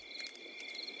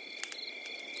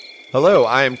Hello,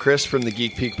 I am Chris from the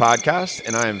Geek Peak podcast,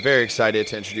 and I am very excited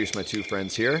to introduce my two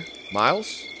friends here,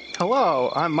 Miles.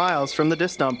 Hello, I'm Miles from the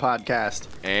Disdump podcast.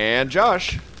 And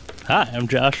Josh. Hi, I'm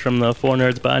Josh from the For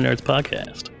Nerds by Nerds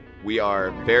podcast. We are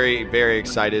very, very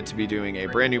excited to be doing a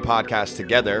brand new podcast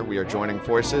together. We are joining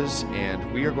forces,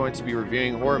 and we are going to be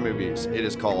reviewing horror movies. It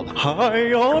is called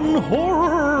High on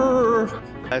Horror.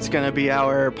 That's going to be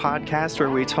our podcast where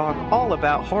we talk all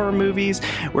about horror movies.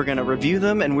 We're going to review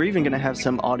them, and we're even going to have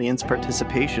some audience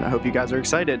participation. I hope you guys are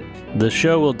excited. The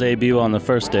show will debut on the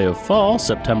first day of fall,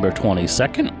 September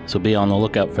 22nd, so be on the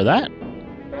lookout for that.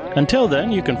 Until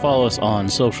then, you can follow us on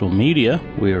social media.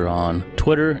 We are on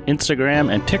Twitter,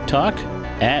 Instagram, and TikTok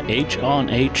at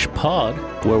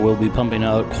HonHPod, where we'll be pumping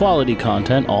out quality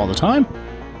content all the time.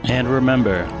 And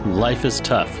remember, life is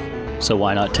tough, so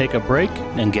why not take a break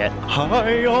and get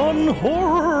high on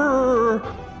horror?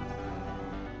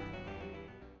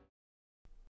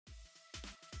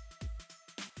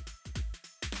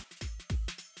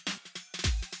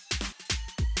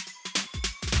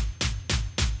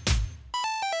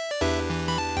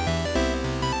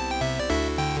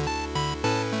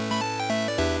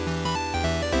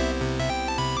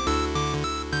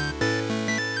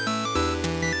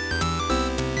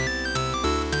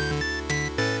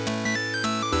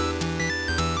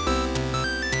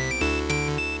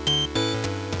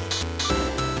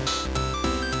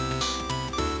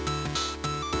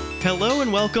 Hello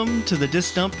and welcome to the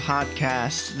Disdump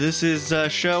podcast. This is a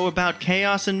show about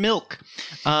chaos and milk.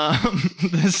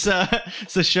 This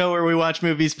is a show where we watch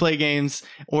movies, play games,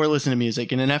 or listen to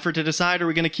music in an effort to decide, are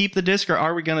we going to keep the disc or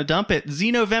are we going to dump it?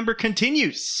 Xenovember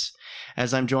continues,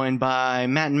 as I'm joined by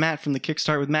Matt and Matt from the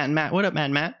Kickstart with Matt and Matt. What up, Matt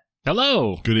and Matt?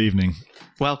 Hello. Good evening.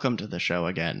 Welcome to the show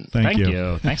again. Thank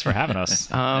you. Thanks for having us.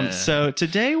 So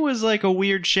today was like a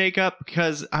weird shakeup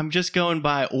because I'm just going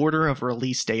by order of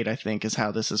release date, I think, is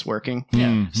how this is working. Yeah.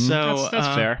 Mhm. So That's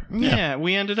fair. Yeah,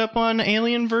 we ended up on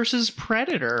Alien versus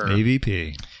Predator.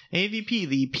 AVP. AVP,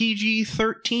 the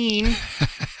PG-13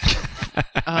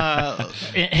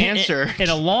 answer. In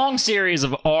a long series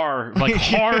of R, like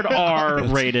hard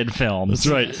R-rated films. That's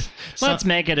right. Let's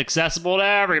make it accessible to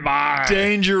everybody.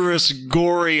 Dangerous,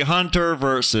 gory hunter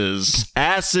versus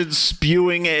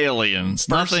acid-spewing aliens.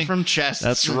 Bursts Nothing from chests.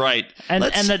 That's right. And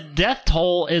the death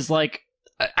toll is like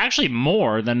actually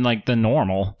more than like the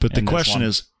normal. But the in this question one.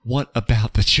 is, what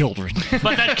about the children?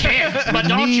 But that can't. But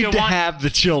don't need you to want have the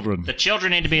children? the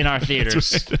children need to be in our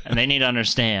theaters, and they need to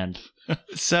understand.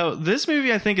 So this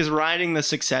movie, I think, is riding the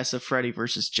success of Freddy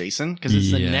versus Jason because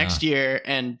it's the Yeah. next year,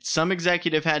 and some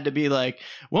executive had to be like,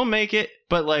 we'll make it,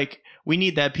 but like, we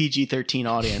need that PG-13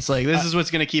 audience. Like, this is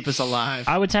what's going to keep us alive.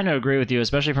 I would tend to agree with you,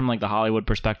 especially from like the Hollywood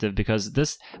perspective, because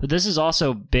this is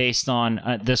also based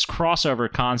on this crossover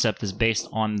concept is based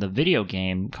on the video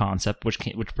game concept, which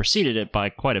preceded it by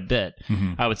quite a bit.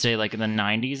 Mhm. I would say like in the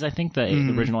 90s, I think the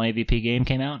Mhm. original AVP game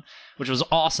came out, which was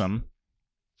awesome.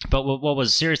 But what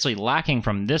was seriously lacking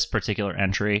from this particular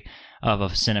entry of a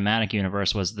cinematic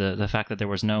universe was the fact that there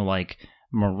was no like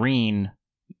marine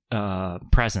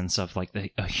presence of like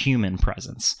a human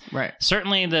presence. Right.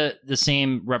 Certainly the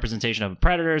same representation of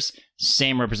predators,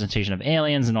 same representation of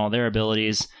aliens and all their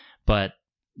abilities, but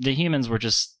the humans were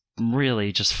just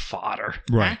really just fodder.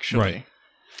 Right. Actually,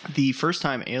 the first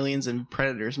time aliens and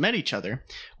predators met each other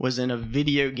was in a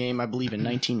video game, I believe in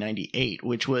 1998,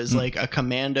 which was like a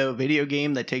commando video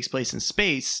game that takes place in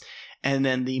space. And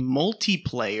then the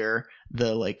multiplayer,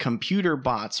 the like computer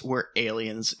bots were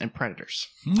aliens and predators.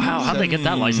 Wow, how'd they get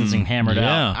that licensing hammered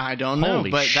out? I don't know,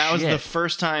 Holy but that was the shit.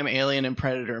 first time alien and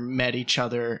predator met each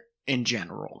other in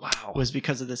general. Wow. Was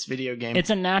because of this video game. It's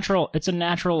a natural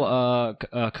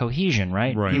cohesion,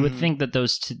 right? Right. You would think that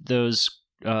those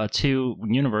two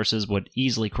universes would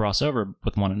easily cross over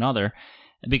with one another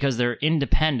because they're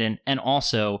independent and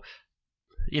also,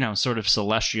 sort of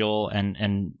celestial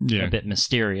and Yeah. a bit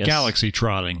mysterious. Galaxy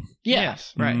trotting. Yeah.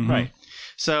 Yes, right. Mhm. Right.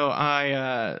 So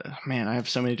I have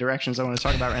so many directions I want to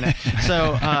talk about right now.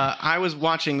 So I was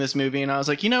watching this movie and I was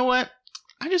like, you know what?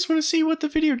 I just want to see what the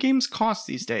video games cost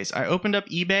these days. I opened up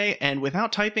eBay and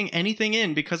without typing anything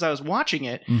in because I was watching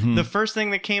it, Mhm. the first thing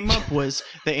that came up was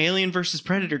the Alien versus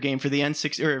Predator game for the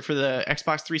N6 or for the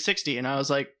Xbox 360, and I was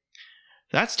like,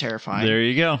 that's terrifying. There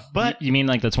you go. But You mean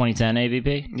like the 2010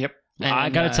 AVP? yep. I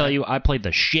And, gotta tell you, I played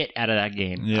the shit out of that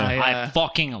game. Yeah. I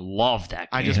fucking love that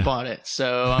game. I just bought it,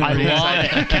 so I'm I pretty love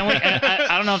excited. it. Can we?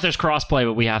 I don't know if there's crossplay,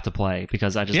 but we have to play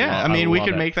because I just. Yeah, love, I mean, we love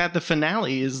could it. make that the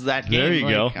finale. Is that game? There you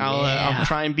go. I'll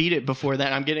try and beat it before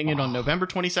that. I'm getting it on November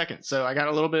 22nd, so I got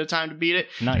a little bit of time to beat it.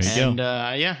 Nice. There you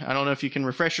And yeah, I don't know if you can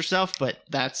refresh yourself, but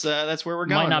that's where we're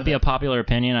going. Might not with be it. a popular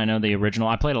opinion. I know the original.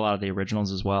 I played a lot of the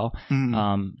originals as well.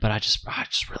 Mhm. But I just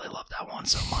really love that one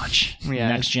so much. Yeah,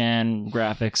 Next gen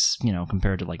graphics,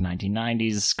 compared to like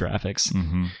 1990s graphics.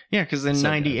 Mm-hmm. Yeah, because in So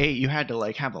 '98 you had to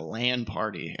like have a LAN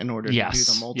party in order to do the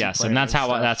multiplayer. Yes, and that's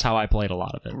how I played a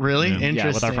lot of it. Really Yeah. interesting.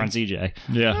 Yeah, with our friend CJ.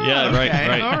 Yeah, Oh, yeah, right, okay.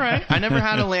 right. All right. I never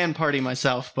had a LAN party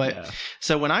myself, but Yeah.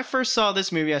 so when I first saw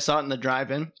this movie, I saw it in the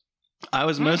drive-in. I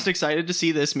was most excited to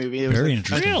see this movie. It was Very a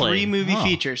interesting. Really? 3-movie Huh.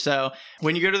 feature. So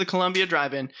when you go to the Columbia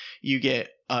Drive-In, you get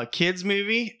a kids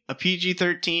movie, a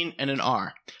PG-13, and an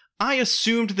R. I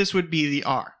assumed this would be the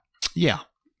R. Yeah.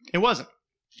 It wasn't.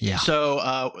 Yeah.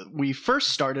 So we first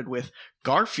started with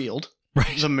Garfield,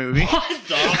 Right. the movie. What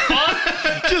the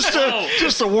fuck?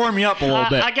 Just to warm you up a little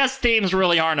bit. I guess themes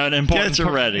really aren't an important Get you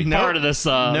ready. part of this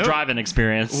Nope. drive-in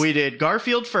experience. We did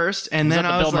Garfield first, and Is then that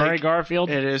the I was Bill Murray like, Garfield?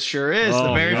 it is sure is the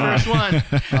Oh, very God. first one.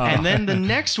 And then the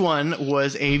next one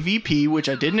was AVP, which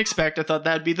I didn't expect. I thought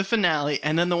that'd be the finale.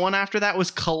 And then the one after that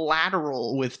was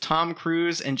Collateral with Tom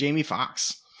Cruise and Jamie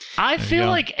Foxx. I feel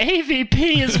go. like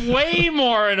AVP is way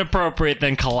more inappropriate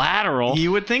than Collateral.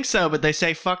 You would think so, but they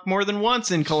say fuck more than once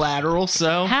in Collateral,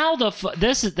 so How the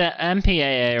this is the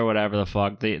MPAA or whatever the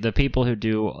fuck, the people who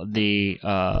do the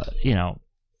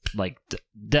like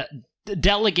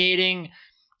delegating,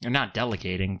 or not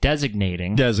delegating,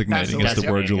 designating. Designating is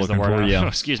the word you're is the looking word. for. Yeah.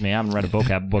 Excuse me, I haven't read a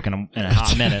vocab book in a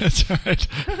hot minute. That's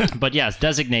right. But yes,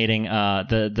 designating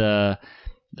the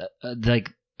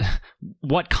like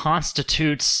what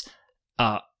constitutes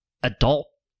adult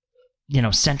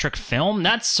centric film.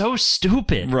 That's so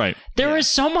stupid. Right. There is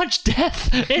so much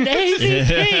death in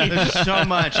AVP. there's so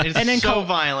much. It's And then so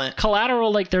violent.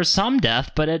 Collateral, like there's some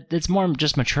death, but it's more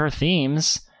just mature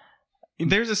themes.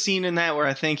 There's a scene in that where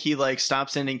I think he like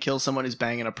stops in and kills someone who's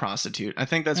banging a prostitute. I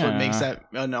think that's what Yeah. makes that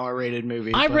an R-rated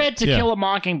movie. I but- read To Yeah. Kill a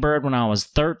Mockingbird when I was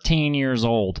 13 years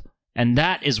old. And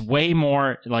that is way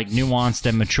more like nuanced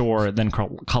and mature than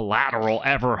Collateral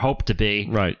ever hoped to be.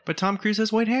 Right. But Tom Cruise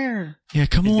has white hair. Yeah,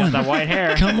 come He's on. got that white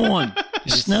hair. Come on.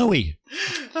 Snowy.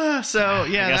 So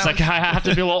yeah, I guess that I have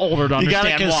to be a little older to You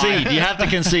gotta understand concede. why. You have to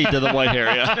concede to the white hair.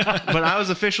 Yeah. but I was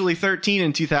officially 13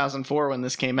 in 2004 when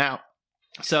this came out.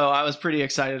 So I was pretty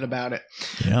excited about it.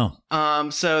 Yeah.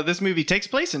 So this movie takes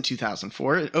place in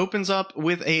 2004. It opens up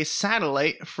with a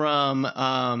satellite from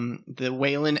the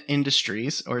Wayland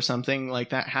Industries or something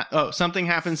like that. Something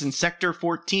happens in Sector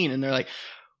 14, and they're like,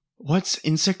 "What's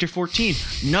in Sector 14?"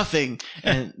 Nothing.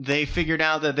 And they figured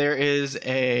out that there is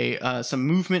some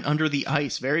movement under the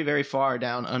ice, very, very far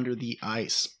down under the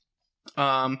ice.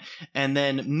 And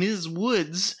then Ms.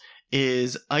 Woods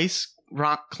is ice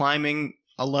rock climbing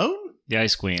alone. The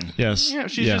Ice Queen. Yes. Yeah,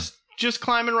 she's just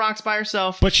climbing rocks by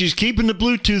herself. But she's keeping the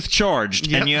Bluetooth charged,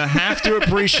 Yep. and you have to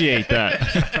appreciate that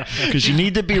because you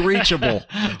need to be reachable.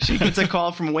 She gets a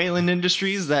call from Wayland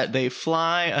Industries that they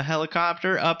fly a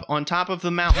helicopter up on top of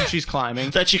the mountain she's climbing.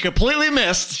 That she completely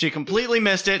missed. She completely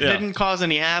missed it. Yeah. Didn't cause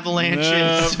any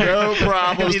avalanches. No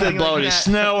problems. anything Didn't blow like any that.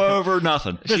 snow over.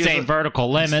 Nothing. This She's ain't like-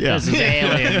 Vertical Limit. Yeah. This is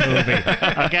Alien movie.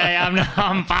 Okay,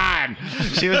 I'm fine.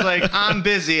 She was like, "I'm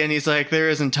busy," and he's like, "There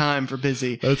isn't time for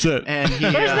busy." That's it. And he,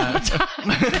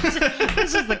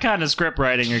 This is the kind of script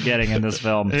writing you're getting in this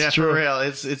film. yeah, for real,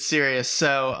 it's serious.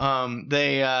 So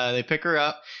they pick her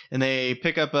up and they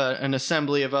pick up an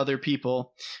assembly of other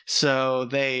people. So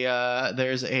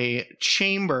there's a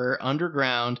chamber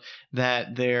underground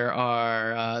that there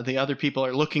are the other people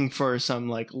are looking for some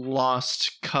like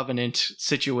lost covenant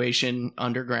situation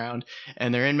underground,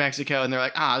 and they're in Mexico, and they're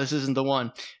like, this isn't the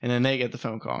one, and then they get the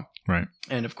phone call. Right.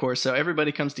 And of course, so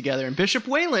everybody comes together, and Bishop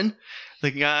Whalen,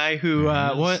 the guy who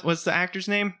what's the actor's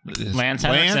name? Lance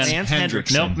Henriksen. Lance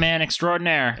Henriksen. Milkman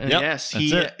extraordinaire. Yep, Yes,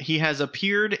 that's he has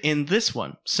appeared in this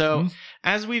one. So,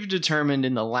 as we've determined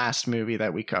in the last movie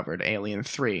that we covered, Alien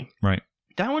 3. Right.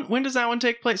 That one, when does that one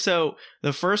take place? So,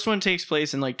 the first one takes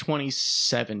place in like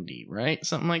 2070, right?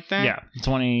 Something like that?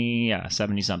 Yeah,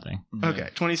 70 something. Okay,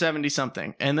 2070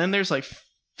 something. And then there's like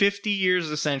 50 years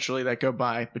essentially that go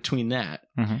by between that.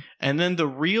 Mhm. And then the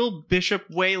real Bishop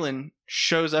Whalen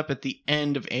shows up at the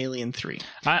end of Alien 3.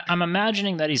 I'm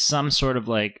imagining that he's some sort of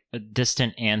like a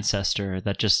distant ancestor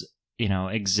that just,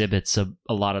 exhibits a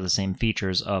lot of the same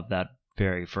features of that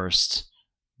very first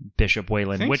Bishop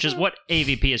Whalen, Think which is so? what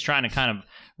AVP is trying to kind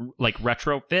of like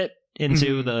retrofit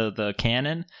into the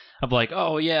canon of like,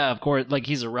 oh yeah, of course, like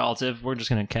he's a relative. We're just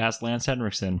going to cast Lance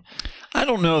Henriksen. I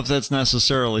don't know if that's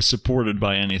necessarily supported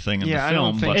by anything in the film. I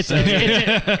don't think but so.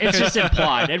 It's just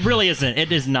implied. It really isn't.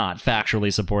 It is not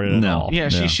factually supported at all. Yeah,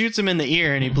 she shoots him in the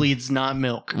ear and he bleeds not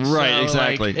milk. Right, So,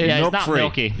 exactly. like, Yeah, he's Milk not free.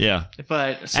 milky. Yeah.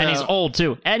 but so, And he's old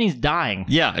too, and he's dying.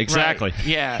 Yeah, exactly. Right,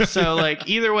 yeah, so like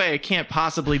either way, it can't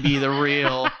possibly be the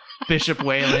real Bishop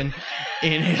Whalen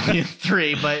in Alien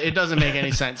 3, but it doesn't make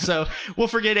any sense. So we'll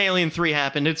forget Alien 3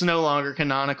 happened. It's no longer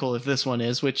canonical if this one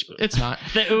is, which it's not.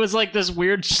 It was like this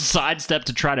weird sidestep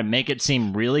to try to make it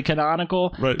seem really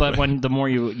canonical, Right, but right. when the more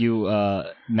you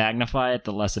magnify it,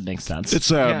 the less it makes sense. It's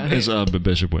Yeah.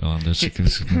 Bishop Whalen.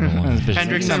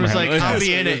 Hendrickson was like, I'll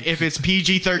be in it if it's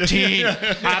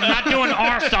PG-13. I'm not doing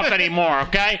R stuff anymore,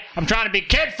 okay? I'm trying to be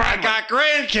kid friendly.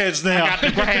 grandkids now. I've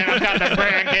got the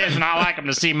grandkids, and I like them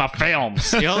to see my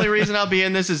films. The only reason I'll be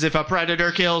in this is if a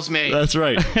predator kills me. That's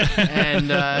right.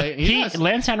 And he does.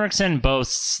 Lance Henriksen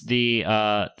boasts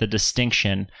the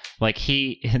distinction. Like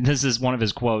this is one of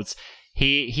his quotes.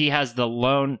 He has the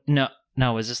lone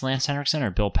no, is this Lance Henriksen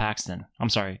or Bill Paxton? I'm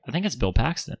sorry, I think it's Bill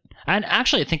Paxton. And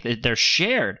actually, I think that they're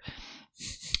shared.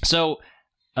 So,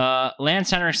 Lance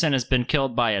Henriksen has been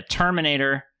killed by a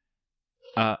Terminator,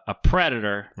 a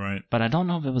Predator, Right. but I don't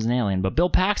know if it was an alien. But Bill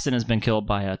Paxton has been killed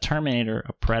by a Terminator,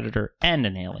 a Predator, and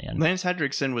an alien. Lance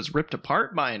Hendrickson was ripped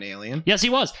apart by an alien. Yes, he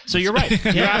was. So you're right.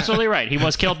 You're absolutely right. He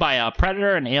was killed by a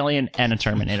Predator, an alien, and a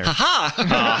Terminator. Oh,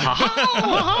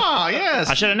 yes.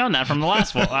 I should have known that from the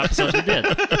last episode we did.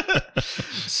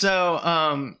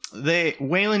 So,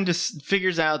 Whalen just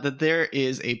figures out that there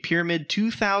is a pyramid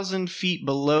 2,000 feet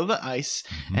below the ice,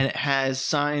 and it has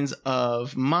signs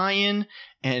of Mayan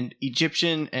and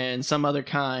Egyptian and some other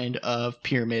kind of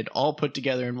pyramid all put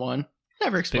together in one.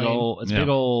 Never explained. Big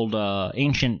old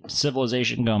ancient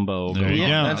civilization gumbo. There going you on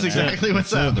go. down That's there. exactly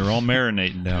what's up. They're all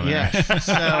marinating down there. Yes.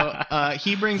 So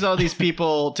he brings all these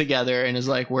people together and is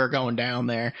like, we're going down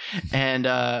there. And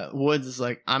Woods is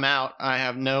like, I'm out. I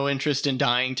have no interest in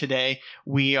dying today.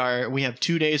 We have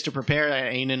 2 days to prepare.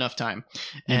 That ain't enough time.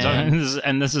 And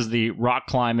This is the rock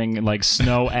climbing, like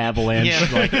snow avalanche. Yeah.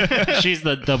 Like she's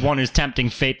the one who's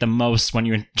tempting fate the most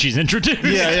when she's introduced.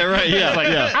 Yeah, right. Yeah, It's like,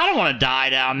 yeah. I don't want to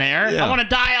die down there. Yeah. I want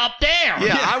to die up there.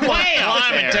 Yeah, I want Way to up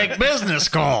climb and there. take business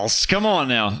calls. Come on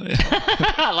now.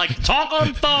 Like talk on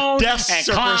the phone. Desks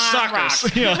and are for climb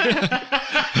suckers.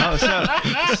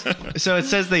 rocks. so it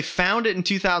says they found it in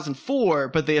 2004,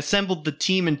 but they assembled the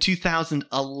team in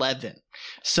 2011.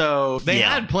 So they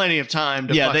Yeah. had plenty of time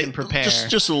to fucking prepare.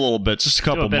 Just a little bit, just a Do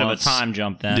couple a bit months. of a time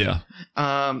jump then.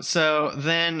 Yeah. So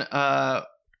then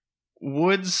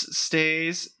Woods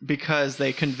stays because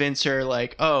they convince her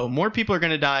like, oh, more people are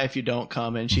going to die if you don't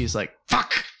come. And she's like,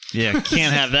 fuck, Yeah,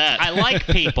 can't have that. I like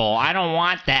people. I don't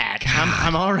want that.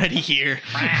 I'm already here.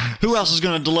 Who else is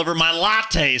going to deliver my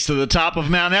lattes to the top of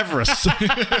Mount Everest?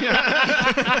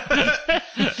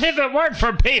 If it weren't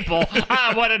for people,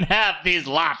 I wouldn't have these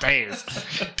lattes.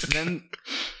 Then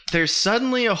there's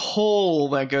suddenly a hole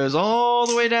that goes all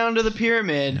the way down to the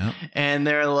pyramid. Yep. And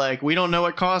they're like, we don't know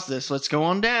what caused this. Let's go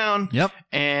on down. Yep.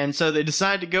 And so they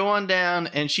decide to go on down.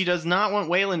 And she does not want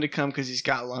Whalen to come because he's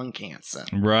got lung cancer.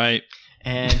 Right.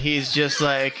 And he's just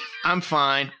like, I'm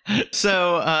fine.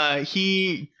 So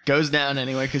he goes down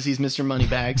anyway because he's Mr.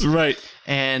 Moneybags. Right.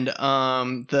 And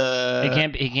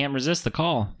He can't resist the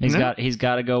call. He's No.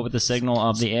 got to go with the signal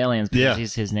of the aliens because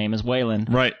Yeah. his name is Whalen.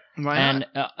 Right. why And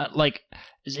not? like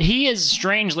he is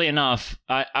strangely enough,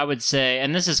 I would say,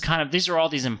 and this is kind of these are all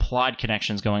these implied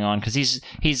connections going on because he's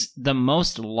the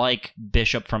most like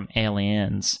Bishop from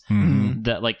Aliens,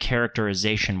 that like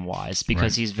characterization wise,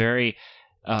 because he's very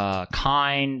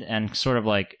kind and sort of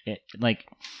like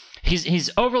he's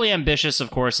overly ambitious,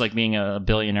 of course, like being a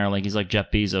billionaire, like he's like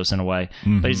Jeff Bezos in a way,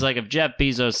 but he's like if Jeff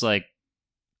Bezos like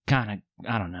kind of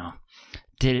I don't know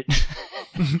didn't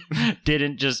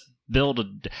just build a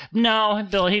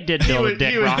he did build a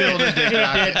dick rock. build a dick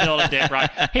rock. He did build a dick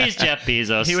rock. He's Jeff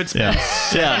Bezos. He would spend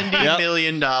Yeah. $70 Yep.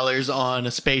 million on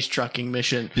a space trucking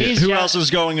mission. He's Who Jeff- else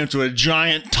is going into a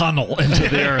giant tunnel into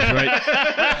the earth, right?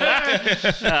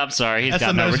 I'm sorry, he's That's got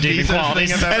the no most redeeming Bezos thing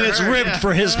qualities. I've ever And it's heard, ribbed yeah.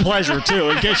 for his pleasure, too,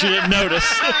 in case you didn't notice.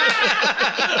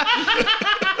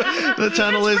 The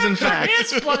tunnel is in fact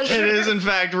his pleasure. it is in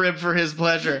fact ribbed for his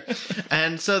pleasure.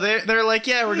 And so they're like,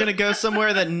 yeah, we're gonna go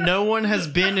somewhere that no one has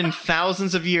been in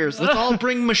thousands of years. Let's all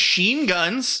bring machine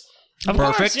guns. Of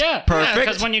Perfect. course, yeah. Perfect.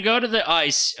 Because when you go to the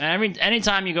ice,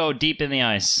 anytime you go deep in the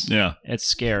ice, Yeah. it's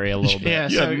scary a little bit. Yeah,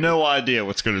 You so have no idea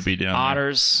what's going to be down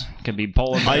Otters, Could be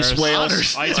polar Ice bears.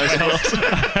 whales. Ice whales.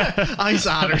 Ice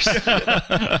otters.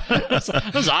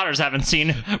 Those otters haven't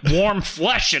seen warm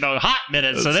flesh in a hot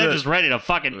minute, so That's they're it. just ready to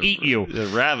fucking eat you They're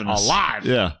ravenous. alive.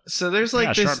 Yeah. So there's like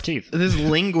Yeah, sharp teeth. this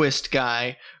linguist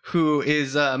guy who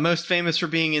is most famous for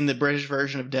being in the British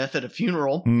version of Death at a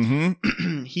Funeral.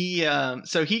 Mm-hmm.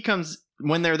 He comes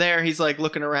when they're there. He's like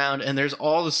looking around, and there's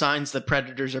all the signs that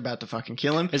predators are about to fucking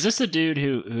kill him. Is this the dude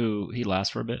who he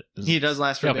lasts for a bit? He does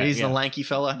last for a bit. Okay, He's yeah. the lanky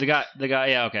fella. The guy.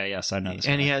 Yeah. Okay. Yes, I know this.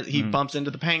 And guy. he bumps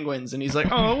into the penguins, and he's like,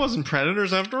 "Oh, it wasn't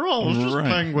predators after all. It was just Right.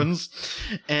 penguins."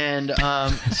 And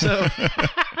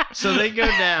so they go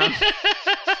down.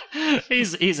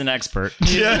 He's an expert.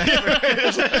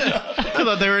 I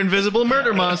thought they were invisible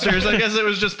murder monsters. I guess it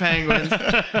was just penguins. So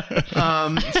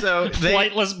they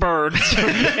Flightless birds.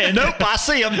 Nope, I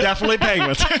see them. Definitely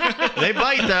penguins. they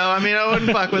bite though. I mean, I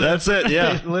wouldn't fuck with That's them. it.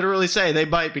 Yeah. They literally say they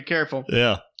bite. Be careful.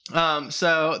 Yeah.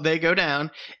 So they go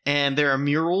down, and there are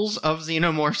murals of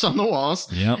xenomorphs on the walls.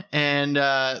 Yep. And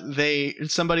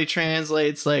somebody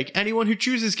translates like anyone who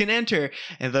chooses can enter,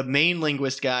 and the main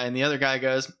linguist guy and the other guy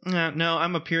goes, no,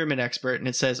 I'm a pyramid expert, and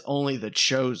it says only the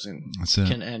chosen That's it.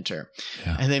 can enter.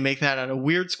 Yeah. And they make that out of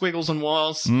weird squiggles on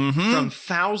walls Mm-hmm. from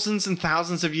thousands and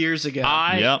thousands of years ago.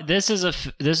 Yep. This is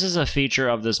a feature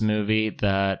of this movie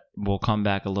that will come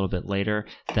back a little bit later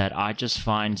that I just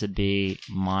find to be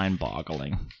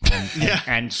mind-boggling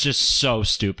and it's just so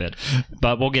stupid.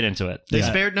 But we'll get into it. They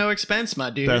spared no expense,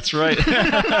 my dude. That's right.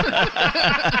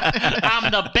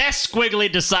 I'm the best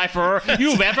squiggly decipherer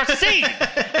you've ever seen.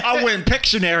 I win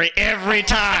Pictionary every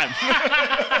time.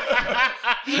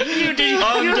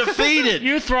 Undefeated.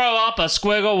 You throw up a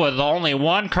squiggle with only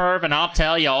one curve, and I'll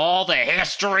tell you all the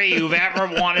history you've ever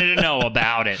wanted to know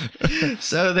about it.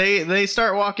 So they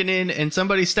start walking in, and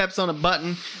somebody steps on a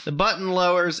button. The button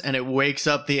lowers, and it wakes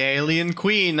up the alien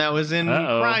queen that was in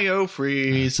Uh-oh. cryo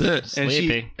freeze. That's it. And she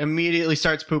Sleepy. immediately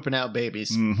starts pooping out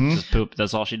babies. Mm-hmm. Just poop.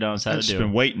 That's all she knows how to She's do.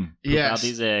 been waiting. Poop Yes. out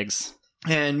these eggs.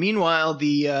 And meanwhile,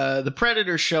 the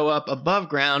predators show up above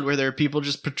ground where there are people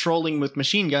just patrolling with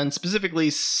machine guns, specifically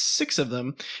 6 of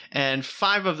them, and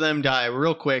 5 of them die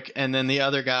real quick, and then the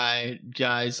other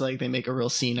guys, like, they make a real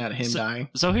scene out of him dying.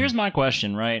 So here's my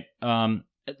question, right?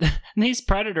 These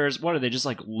predators, what are they, just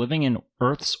like living in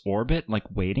Earth's orbit, like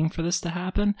waiting for this to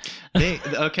happen?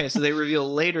 So they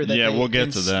reveal later that Yeah, they we'll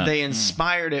get to that. They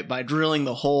inspired it by drilling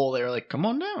the hole. They were like, come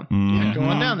on down. Mhm. Yeah, go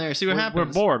on down there, see what We're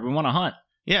happens. bored. We want to hunt.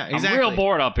 Yeah, exactly. I'm real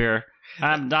bored up here.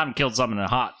 I haven't killed something in a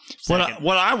hot second.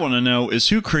 What I want to know is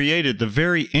who created the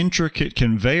very intricate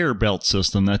conveyor belt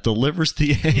system that delivers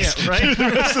the eggs. Yeah, right?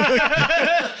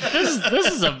 This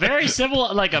is a very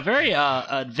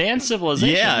advanced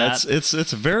civilization. Yeah,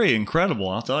 it's very incredible.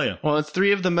 I'll tell you. Well, it's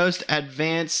 3 of the most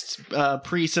advanced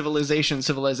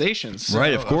civilizations. So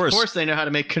Right, of course. Of course, they know how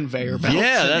to make conveyor belts.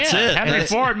 Yeah, that's it. Henry And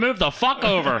Ford, move the fuck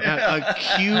over. A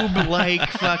cube-like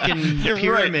fucking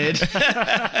pyramid,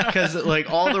 because like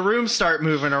all the rooms start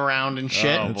moving around and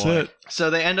shit. Oh, That's boy. it. So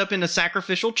they end up in a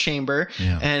sacrificial chamber,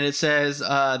 Yeah. and it says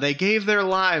they gave their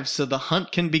lives so the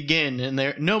hunt can begin,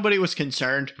 and nobody was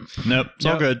concerned. Nope, it's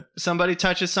all Nope. good. Somebody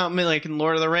touches something like in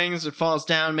Lord of the Rings, it falls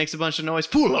down, makes a bunch of noise,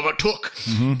 fool of a took,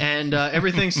 and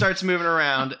everything starts moving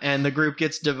around, and the group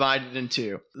gets divided in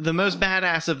 2. The most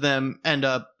badass of them end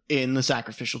up in the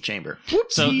sacrificial chamber.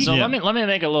 So Yeah. let me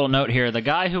make a little note here. The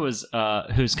guy who was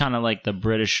who's kind of like the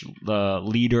British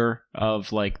leader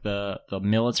of like the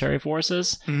military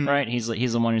forces, Mhm. right? He's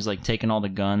the one who's like taking all the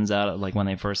guns out of, like when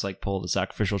they first like pull the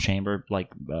sacrificial chamber like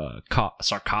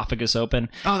sarcophagus open.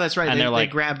 Oh, that's right. And They they're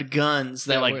like- grabbed guns.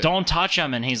 They're that like, were- don't touch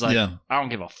him, and he's like, Yeah. I don't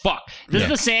give a fuck. This Yeah.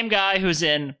 is the same guy who's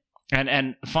in,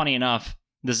 and funny enough,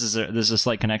 this is a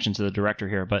slight connection to the director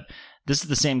here, but this is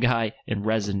the same guy in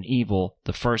Resident Evil,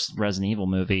 the first Resident Evil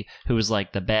movie, who was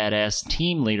like the badass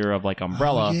team leader of like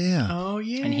Umbrella. Oh, yeah. Oh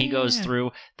yeah. And he goes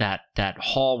through that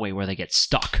hallway where they get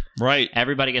stuck. Right.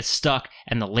 Everybody gets stuck,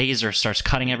 and the laser starts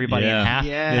cutting everybody Yeah. in half.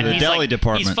 Yeah. And the he's deli like,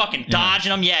 department. He's fucking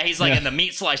dodging them. Yeah, he's like Yeah. in the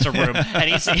meat slicer room, and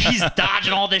he's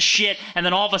dodging all this shit. And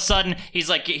then all of a sudden, he's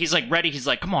like ready. He's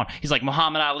like, come on. He's like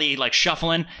Muhammad Ali, like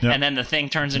shuffling, Yeah. and then the thing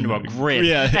turns into a grid.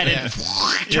 Yeah. And it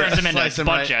turns him into Slice a him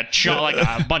bunch right. of like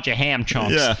a bunch of ham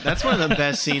chunks. Yeah. That's one of the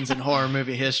best scenes in horror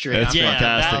movie history. That's I Yeah,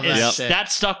 fantastic. that, love is,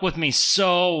 that stuck with me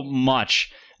so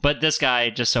much. But this guy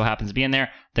just so happens to be in there.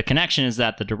 The connection is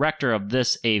that the director of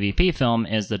this AVP film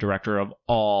is the director of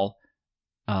all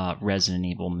Resident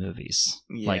Evil movies,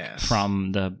 like Yes.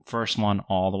 from the first one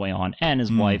all the way on. And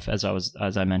his wife, as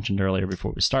I mentioned earlier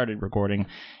before we started recording,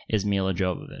 is Mila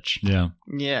Jovovich. Yeah.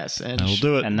 Yes, and That'll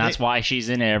do it. And that's why she's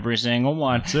in every single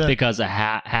one, That's it. because a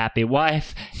happy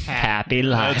wife happy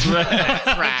life.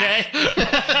 That's right.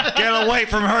 Okay. Get away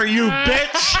from her, you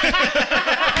bitch!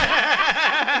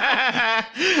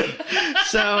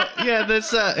 So yeah,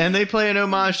 this and they play an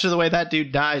homage to the way that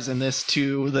dude dies in this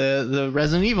to the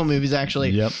Resident Evil movies actually.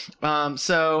 Yep.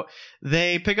 So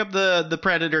they pick up the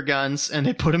Predator guns and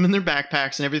they put them in their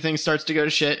backpacks and everything starts to go to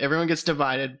shit. Everyone gets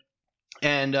divided.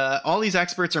 And all these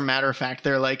experts are matter of fact.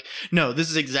 They're like, no,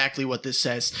 this is exactly what this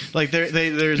says. Like,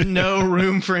 there's no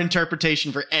room for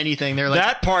interpretation for anything. They're like,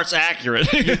 That part's accurate.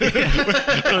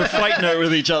 They're fighting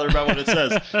with each other about what it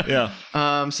says.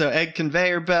 Yeah. so egg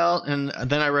conveyor belt, and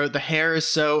then I wrote the hair is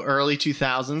so early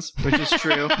 2000s, which is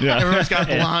true. Yeah. Everyone's got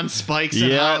blonde spikes and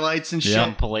Yep. highlights and shit.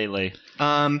 Completely.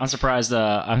 I'm surprised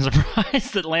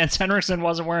that Lance Henriksen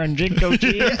wasn't wearing Jinko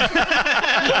jeans.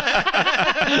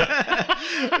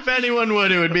 If anyone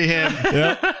would, it would be him.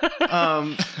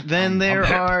 Then there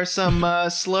are some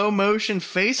slow motion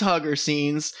face hugger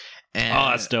scenes. And Oh,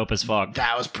 that's dope as fuck.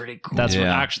 that was pretty cool. That's what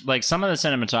Yeah. actually, like, some of the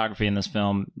cinematography in this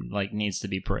film like needs to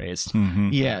be praised. Mm-hmm.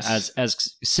 yes.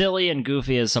 As silly and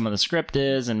goofy as some of the script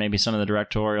is, and maybe some of the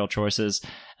directorial choices,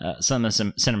 some of the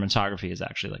cinematography is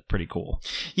actually like pretty cool.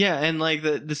 Yeah, and like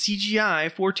the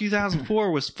CGI for 2004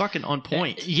 was fucking on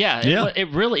point. Yeah, Yeah. It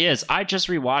really is. I just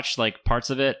rewatched like parts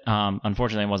of it.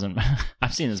 Unfortunately, I wasn't.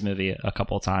 I've seen this movie a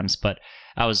couple of times, but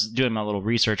I was doing my little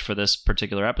research for this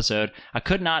particular episode. I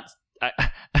could not.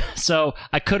 So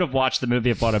I could have watched the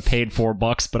movie if I'd have paid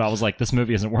 $4, but I was like, this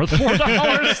movie isn't worth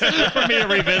 $4 for me to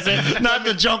revisit. Not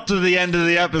to jump to the end of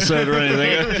the episode or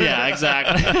anything. Yeah,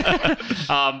 exactly.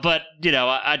 But you know,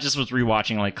 I just was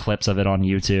rewatching like clips of it on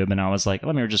YouTube, and I was like,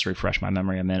 let me just refresh my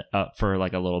memory a minute for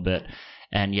like a little bit.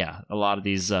 And yeah, a lot of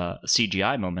these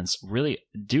CGI moments really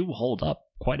do hold up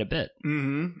quite a bit.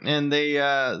 Mm-hmm. And they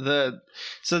the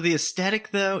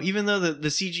aesthetic though, even though the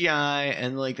CGI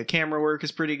and like the camera work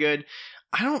is pretty good,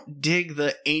 I don't dig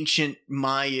the ancient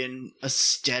Mayan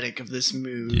aesthetic of this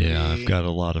movie. Yeah, I've got a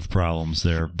lot of problems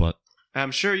there, but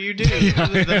I'm sure you do.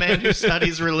 The man who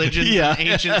studies religions Yeah. and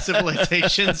ancient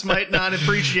civilizations might not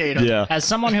appreciate them. yeah. As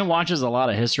someone who watches a lot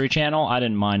of History Channel, I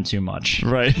didn't mind too much.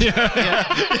 Right.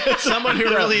 Yeah. Someone who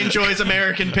really enjoys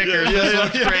American pickers. This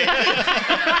looks great.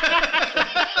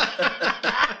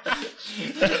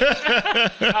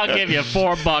 I'll give you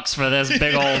 $4 for this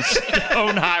big old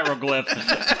stone hieroglyph.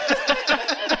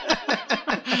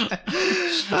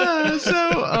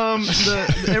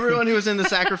 Everyone who was in the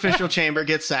sacrificial chamber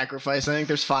gets sacrificed. I think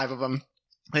there's 5 of them.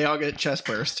 They all get chest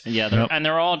burst. Yeah, and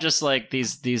they're all just like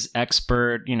these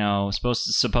expert, you know,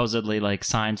 supposedly like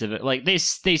scientific. Like they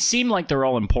seem like they're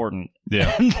all important.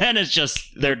 Yeah. And then it's just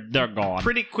they're gone.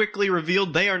 Pretty quickly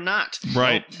revealed they are not.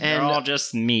 Right. They're And all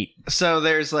just meat. so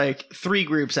there's like 3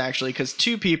 groups actually, because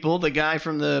 2 people, the guy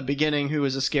from the beginning who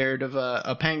was scared of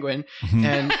a penguin,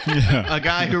 and a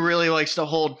guy who really likes to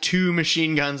hold 2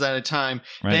 machine guns at a time,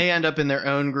 Right. they end up in their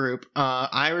own group.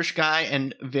 Irish guy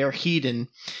and Verheiden.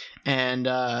 And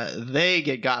they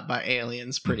get got by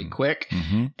aliens pretty quick.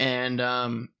 Mm-hmm.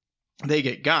 And they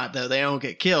get got, though. They don't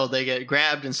get killed. They get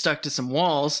grabbed and stuck to some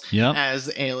walls, Yep. as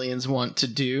the aliens want to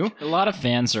do. A lot of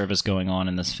fan service going on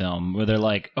in this film where they're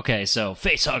like, okay, so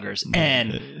face huggers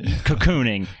and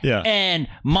cocooning Yeah. and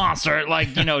monster,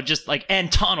 like, you know, just like,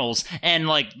 and tunnels and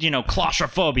like, you know,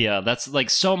 claustrophobia. That's like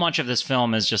so much of this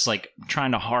film is just like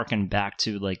trying to harken back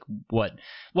to like what,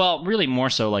 well, really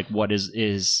more so like what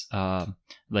is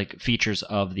like features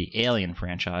of the Alien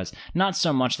franchise, not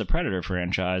so much the Predator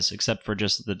franchise, except for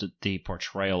just the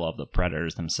portrayal of the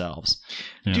Predators themselves.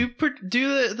 Yeah.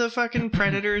 Do the fucking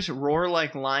predators roar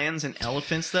like lions and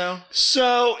elephants, though?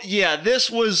 So, yeah, this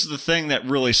was the thing that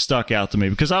really stuck out to me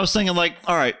because I was thinking, like,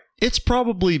 all right, it's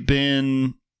probably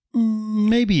been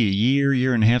maybe a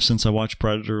year and a half since I watched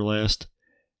Predator last.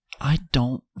 I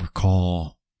don't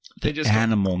recall They the just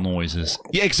animal noises.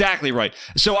 Yeah, exactly right.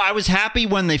 So I was happy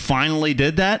when they finally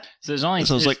did that. So there's only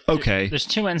So I was like, okay. There's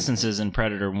 2 instances in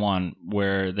Predator 1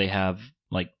 where they have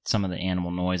like some of the animal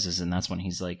noises, and that's when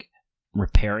he's like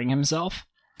repairing himself,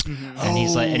 and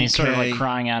he's like, and he's sort of like Okay.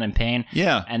 crying out in pain.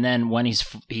 Yeah. And then when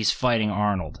he's fighting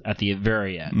Arnold at the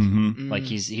very end, Mm-hmm. like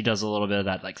he does a little bit of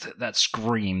that, like that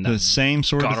scream, The that same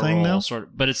sort of thing, guttural though? sort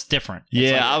of, but it's different. It's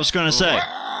Yeah, like, I was going to say.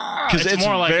 Because it's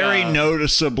more like very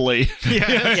noticeably.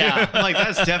 Yeah, I'm like,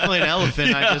 that's definitely an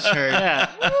elephant I just heard. Yeah.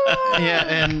 Yeah,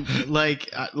 and like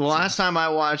the last time I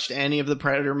watched any of the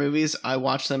Predator movies, I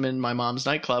watched them in my mom's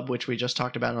nightclub, which we just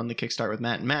talked about on the Kickstart with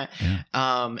Matt and Matt.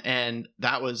 Yeah. And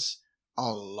that was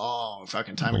a long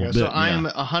fucking time A ago. little So bit, I'm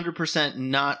 100%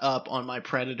 not up on my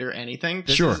Predator anything.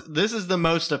 This is the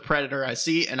most of Predator I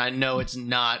see, and I know it's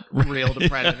not real to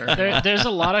Predator. There's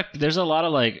a lot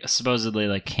of like supposedly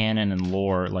like canon and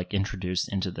lore like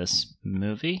introduced into this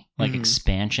movie, like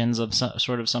expansions of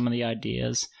sort of some of the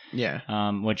ideas. Yeah.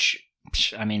 Which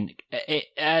I mean,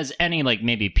 as any like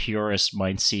maybe purist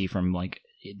might see from like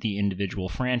the individual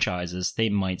franchises, they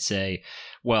might say,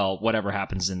 well, whatever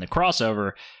happens in the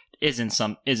crossover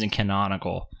isn't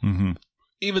canonical. Mm-hmm.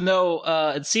 Even though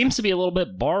it seems to be a little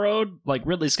bit borrowed. Like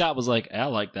Ridley Scott was like, I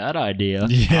like that idea.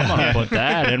 Yeah. I'm gonna put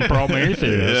that in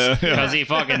Prometheus because he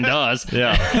fucking does.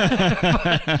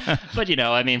 Yeah. but you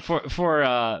know, I mean,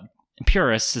 for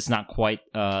purists, it's not quite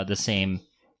the same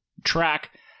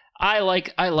track. I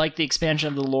like the expansion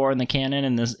of the lore and the canon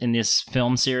in this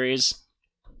film series,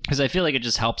 because I feel like it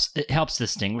just helps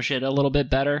distinguish it a little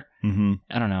bit better. Mm-hmm.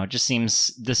 I don't know. It just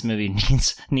seems this movie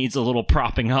needs a little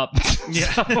propping up.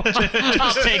 Yeah. So,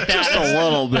 I'll take that. Just a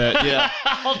little bit, yeah.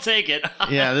 I'll take it.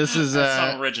 Yeah, this is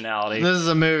That's some originality. This is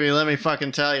a movie, let me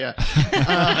fucking tell you.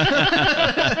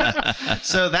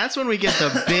 So that's when we get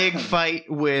the big fight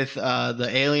with the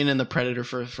alien and the Predator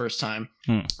for the first time.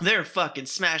 They're fucking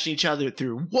smashing each other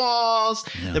through walls.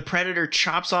 Yeah. The Predator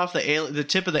chops off the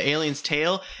tip of the alien's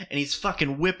tail, and he's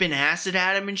fucking whipping acid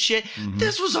at him and shit.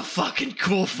 This was a fucking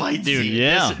cool fight Dude, scene.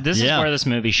 yeah. This is where this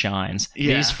movie shines.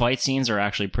 Yeah. These fight scenes are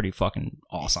actually pretty fucking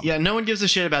awesome. Yeah, no one gives a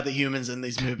shit about the humans in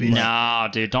these movies. No,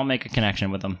 dude, don't make a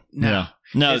connection with them. No.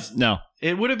 No.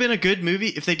 It would have been a good movie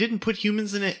if they didn't put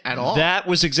humans in it at all. That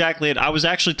was exactly it. I was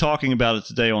actually talking about it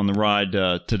today on the ride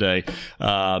today.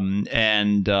 I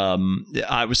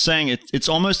was saying it's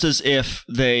almost as if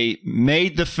they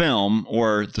made the film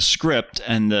or the script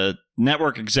and the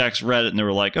network execs read it and they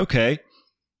were like, okay,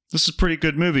 this is a pretty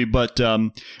good movie, but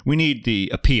we need the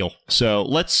appeal. So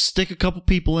let's stick a couple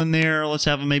people in there. Let's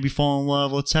have them maybe fall in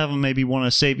love. Let's have them maybe want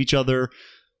to save each other.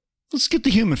 Let's get the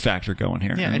human factor going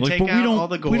here. Yeah, and like, take but out all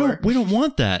the gore. We don't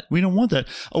want that. We don't want that.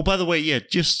 Oh, by the way, yeah,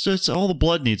 just all the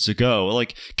blood needs to go.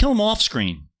 Like, kill them off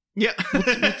screen. Yeah.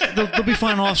 They'll be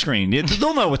fine off screen.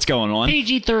 They'll know what's going on.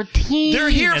 PG-13. They're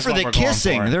here is for what the we're going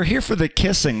kissing. for. They're here for the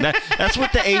kissing. That's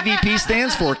what the AVP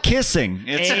stands for. Kissing.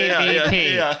 It's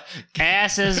AVP. yeah.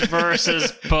 Asses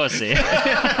versus pussy.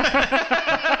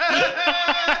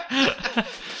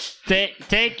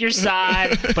 Take your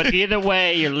side, but either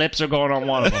way, your lips are going on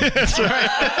one of them. That's right.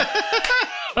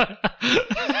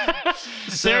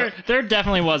 There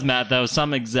definitely was, Matt, though,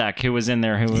 some exec who was in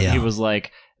there who he was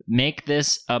like, make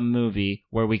this a movie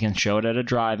where we can show it at a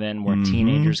drive-in where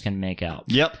teenagers can make out.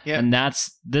 Yep. And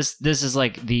that's this is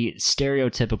like the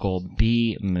stereotypical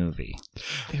B movie.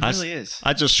 It really is.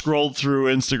 I just scrolled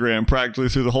through Instagram practically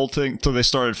through the whole thing until they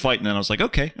started fighting. And I was like,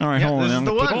 okay, all right, Yeah, hold on. this is I'm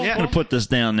the gonna one, yeah. I'm going to put this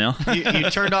down now. You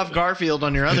turned off Garfield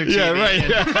on your other TV. Yeah, right.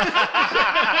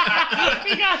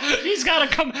 He's got a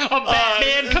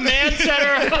Batman command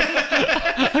center.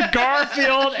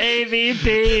 Garfield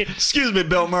AVP. Excuse me,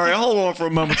 Bill Murray. Hold on for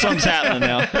a moment. Something's happening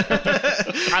now.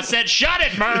 I said, shut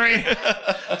it, Murray.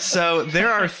 So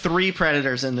there are 3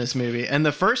 Predators in this movie, and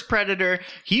the first Predator,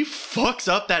 he fucks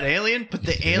up that alien, but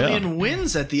the alien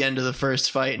wins at the end of the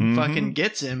first fight and fucking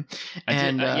gets him.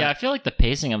 And I feel like the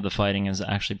pacing of the fighting is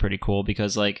actually pretty cool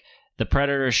because like the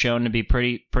Predator is shown to be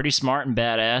pretty smart and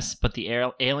badass, but the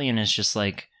alien is just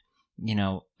like, you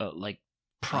know, like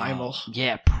primal.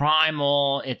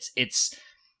 Primal. It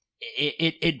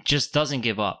just doesn't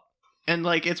give up. And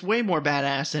like it's way more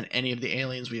badass than any of the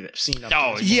aliens we've seen up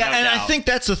Oh, to this Yeah, No and I doubt. think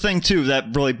that's the thing too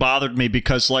that really bothered me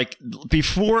because like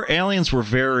before aliens were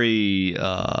very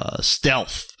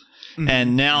stealth,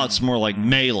 and now it's more like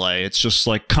melee. It's just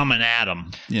like coming at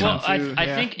them. Well, I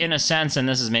think in a sense, and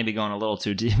this is maybe going a little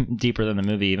too deeper than the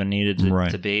movie even needed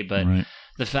to be, but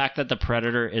the fact that the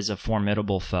Predator is a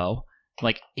formidable foe.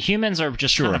 Like humans are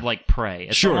just kind of like prey.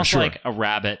 It's almost like a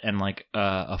rabbit and like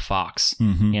a fox,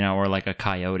 you know, or like a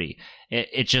coyote.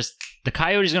 It just the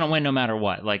coyote's gonna win no matter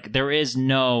what. Like there is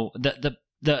no the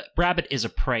rabbit is a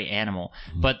prey animal,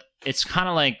 but it's kind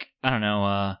of like I don't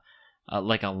know,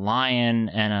 like a lion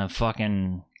and a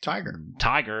fucking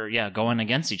tiger, yeah, going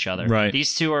against each other. Right.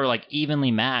 These two are like evenly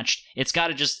matched. It's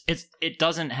got to it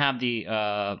doesn't have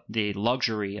the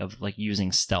luxury of like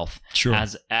using stealth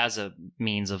as a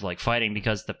means of like fighting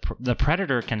because the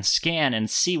predator can scan and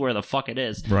see where the fuck it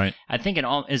is. Right. I think it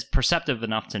is perceptive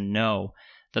enough to know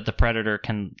that the predator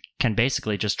can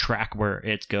basically just track where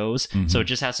it goes. So it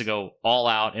just has to go all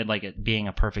out and like it being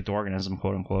a perfect organism,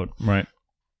 quote unquote. Right.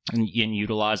 And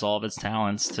utilize all of its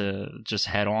talents to just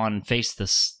head on face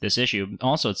this issue.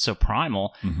 Also, it's so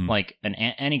primal. Like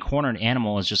any cornered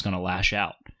animal is just going to lash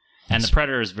out. And the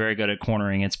Predator is very good at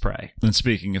cornering its prey. And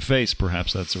speaking of face,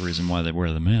 perhaps that's the reason why they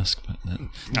wear the mask.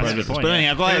 That's a good point. But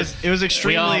anyhow, go ahead. It was We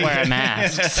extremely. all wear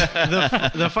masks.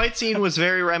 The fight scene was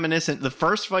very reminiscent. The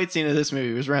first fight scene of this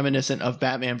movie was reminiscent of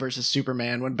Batman versus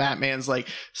Superman, when Batman's like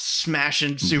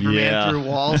smashing Superman through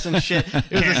walls and shit.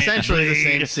 It was essentially the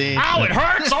same scene. Ow, it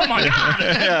hurts! Oh my god!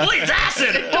 It bleeds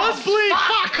acid! It does bleed.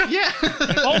 Fuck. Yeah.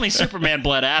 If only Superman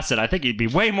bled acid, I think he'd be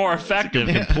way more effective.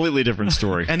 Completely different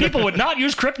story. And People would not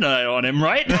use kryptonite on him,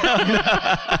 right?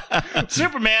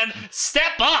 Superman,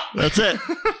 step up! That's it.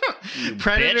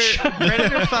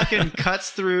 Predator fucking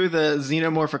cuts through the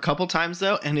xenomorph a couple times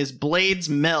though, and his blades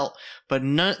melt. But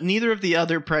neither of the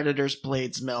other Predators'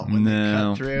 blades melt when they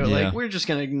cut through. Yeah. Like, we're just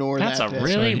gonna ignore That's that. a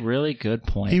really good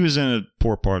point. He was in a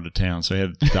poor part of town, so he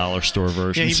had dollar store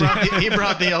versions. Yeah, he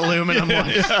brought the aluminum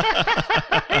ones.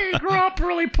 He grew up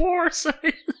really poor, so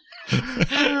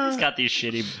he's got these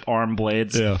shitty arm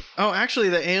blades. Yeah. Oh, actually,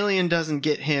 the alien doesn't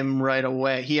get him right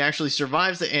away. He actually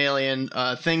survives the alien.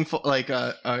 A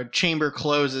chamber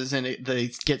closes and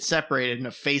they get separated, and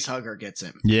a face hugger gets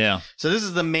him. Yeah. So this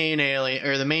is the main alien,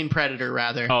 or the main Predator,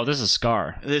 rather. Oh, this is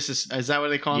Scar. Is that what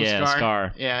they call him? Yeah,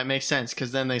 Scar. Yeah, it makes sense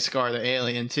because then they scar the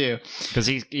alien too.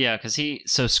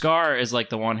 So Scar is like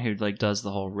the one who like does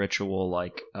the whole ritual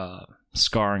like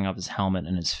scarring of his helmet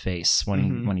and his face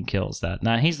when he kills that.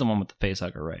 Now he's the one with the face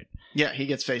hugger, right? Yeah, he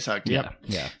gets face hugged. Yeah, Yep.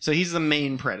 yeah. So he's the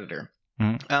main Predator.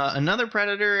 Mhm. Another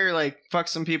Predator like fucks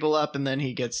some people up and then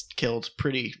he gets killed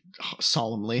pretty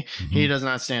solemnly. He does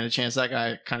not stand a chance. That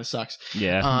guy kind of sucks.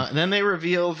 Yeah. Then they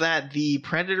reveal that the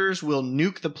Predators will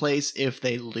nuke the place if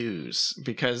they lose,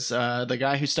 because the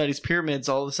guy who studies pyramids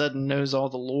all of a sudden knows all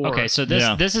the lore. Okay, so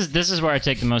this is where I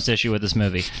take the most issue with this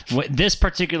movie. This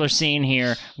particular scene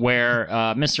here, where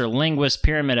Mr. Linguist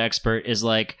Pyramid Expert is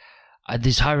like,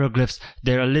 these hieroglyphs,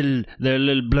 they're a little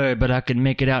blurry, but I can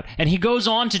make it out. And he goes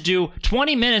on to do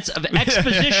 20 minutes of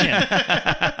exposition,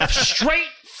 straight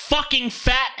fucking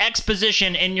fat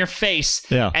exposition in your face.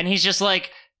 Yeah. And he's just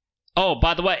like, oh,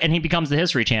 by the way, and he becomes the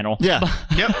History Channel. Yeah.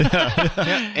 Yep.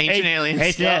 Ancient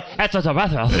aliens. Right.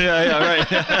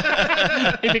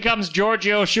 He becomes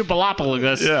Giorgio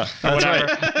Shupalopoulos. Yeah, or that's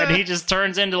whatever. And he just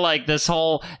turns into like this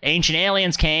whole ancient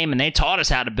aliens came and they taught us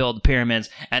how to build the pyramids,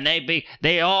 and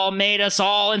they all made us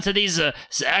all into these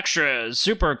extra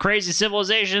super crazy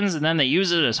civilizations, and then they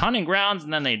use it as hunting grounds,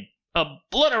 and then they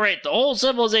obliterate the whole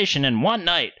civilization in one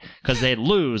night because they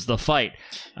lose the fight.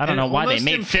 I don't know why they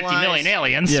made 50 million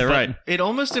aliens. Yeah, but right. It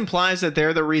almost implies that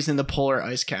they're the reason the polar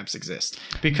ice caps exist,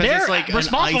 because They're it's like an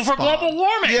responsible ice for bomb. global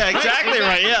warming. Yeah, exactly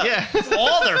right. Yeah. Yeah. It's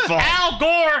all their fault. Al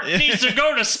Gore needs to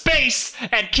go to space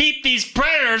and keep these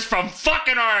predators from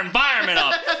fucking our environment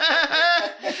up.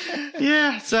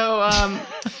 Yeah. So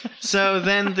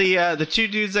then the two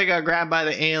dudes that got grabbed by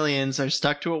the aliens are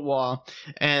stuck to a wall,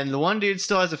 and the one dude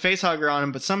still has a face hugger on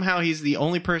him, but somehow he's the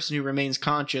only person who remains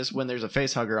conscious when there's a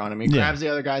face hugger on him. He grabs the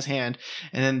other guy's hand,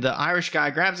 and then the Irish guy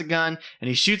grabs a gun and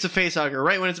he shoots a face hugger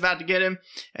right when it's about to get him,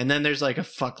 and then there's like a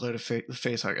fuckload of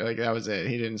face hugger. Like, that was it.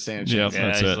 He didn't stand a chance. Yeah,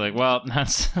 That's he's it. like, well,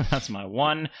 that's my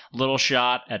one little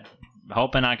shot at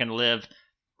hoping I can live.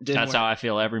 That's how I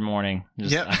feel every morning.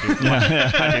 Just, Yep.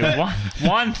 I do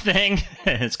one thing.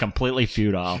 It's completely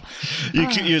futile.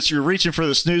 You're reaching for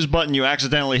the snooze button. You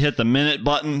accidentally hit the minute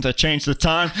button to change the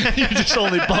time. You just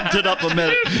only bumped it up a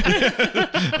minute.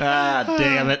 Ah,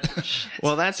 damn it.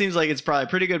 Well, that seems like it's probably a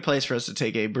pretty good place for us to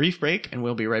take a brief break, and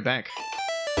we'll be right back.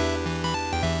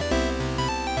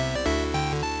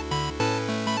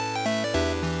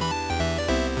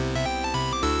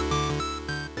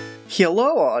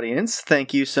 Hello, audience.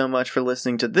 Thank you so much for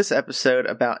listening to this episode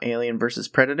about Alien vs.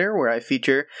 Predator, where I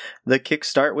feature the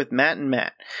Kickstart with Matt and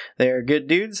Matt. They are good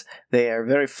dudes. They are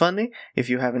very funny. If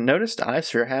you haven't noticed, I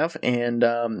sure have. And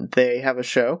they have a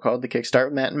show called the Kickstart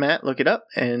with Matt and Matt. Look it up,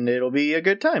 and it'll be a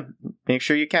good time. Make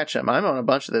sure you catch them. I'm on a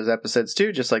bunch of those episodes,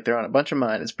 too, just like they're on a bunch of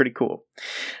mine. It's pretty cool.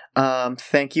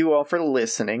 Thank you all for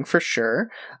listening, for sure.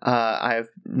 I've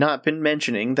not been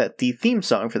mentioning that the theme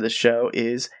song for this show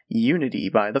is Unity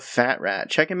by the Fat Rat.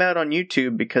 Check him out on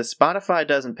YouTube, because Spotify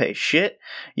doesn't pay shit.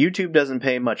 YouTube doesn't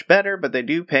pay much better, but they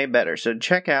do pay better. So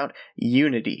check out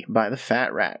Unity by the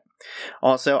Fat Rat.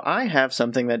 Also, I have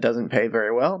something that doesn't pay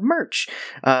very well, merch.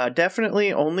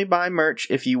 Definitely only buy merch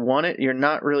if you want it. You're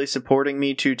not really supporting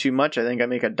me too much. I think I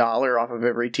make $1 off of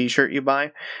every t-shirt you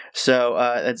buy. So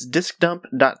that's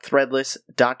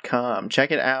discdump.threadless.com. Check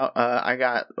it out. I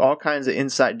got all kinds of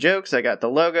inside jokes. I got the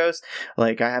logos.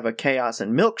 Like, I have a Chaos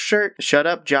and Milk shirt. Shut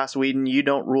up, Joss Whedon, you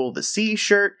don't rule the sea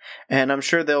shirt. And I'm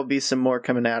sure there'll be some more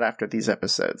coming out after these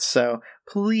episodes. So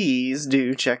please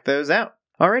do check those out.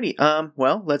 Alrighty,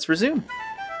 well, let's resume.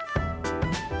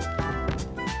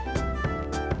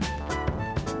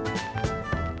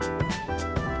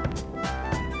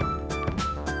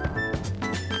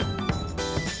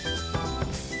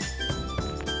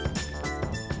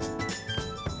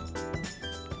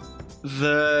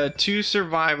 the two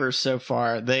survivors so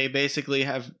far, they basically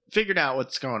have figured out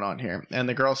what's going on here. And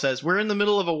the girl says, we're in the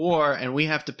middle of a war and we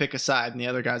have to pick a side. And the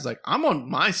other guy's like, I'm on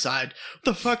my side. What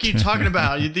the fuck are you talking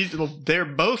about? They're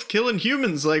both killing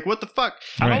humans. Like, what the fuck?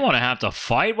 I don't want to have to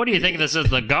fight. What do you think this is,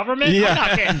 the government? Yeah. I'm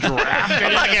not getting drafted.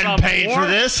 I'm not into getting some paid war. for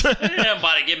this.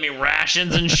 Nobody give me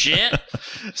rations and shit.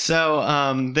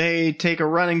 So they take a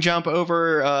running jump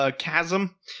over a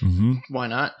chasm. Mm-hmm. Why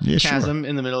not? Yeah, Chasm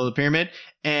in the middle of the pyramid.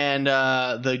 And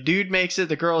the dude makes it.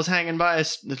 The girl is hanging by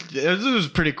us. This was a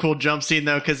pretty cool jump scene,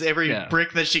 though, because every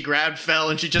brick that she grabbed fell,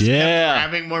 and she just kept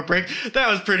grabbing more bricks. That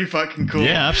was pretty fucking cool.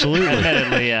 Yeah, absolutely.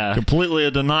 Admittedly, yeah. Completely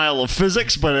a denial of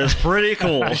physics, but it's pretty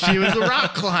cool. She was a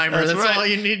rock climber. That's right. all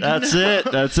you need to That's know.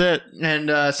 it. That's it.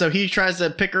 And so he tries to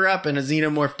pick her up, and a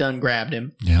xenomorph done grabbed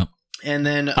him. Yeah. And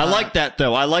then I like that,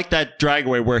 though. I like that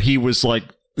dragway where he was like,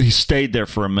 he stayed there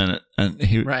for a minute, and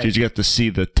you get to see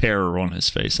the terror on his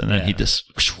face, and then he just...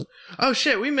 Oh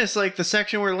shit, we missed like the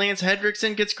section where Lance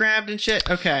Hendrickson gets grabbed and shit.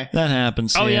 Okay. That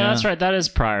happens. Oh yeah, that's right. That is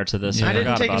prior to this. I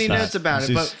didn't take any that. notes about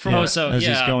it, but from as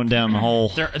he's going down the hole.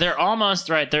 They're almost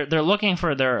right. They're looking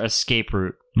for their escape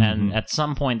route, and at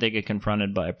some point they get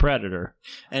confronted by a predator.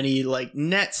 And he like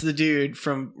nets the dude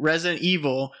from Resident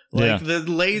Evil, like the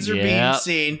laser beam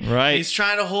scene. Right. He's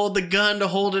trying to hold the gun to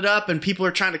hold it up, and people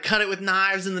are trying to cut it with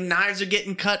knives, and the knives are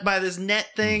getting cut by this net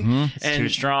thing. It's too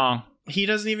strong. He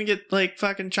doesn't even get like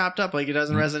fucking chopped up like he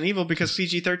does in Resident Evil because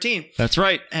PG-13. That's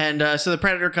right. And so the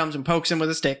predator comes and pokes him with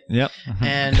a stick. Yep.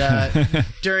 And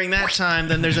during that time,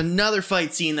 then there's another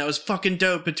fight scene that was fucking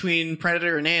dope between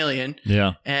Predator and Alien.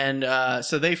 Yeah. And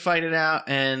so they fight it out,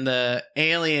 and the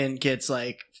alien gets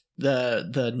like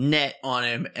the net on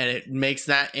him, and it makes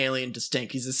that alien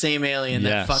distinct. He's the same alien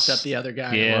that fucked up the other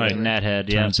guy. Yeah, the nethead.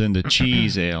 Yeah, turns into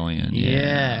cheese alien.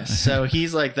 Yeah. So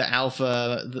he's like the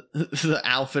alpha, the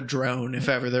alpha drone, if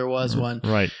ever there was one.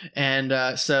 Right.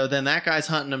 And so then that guy's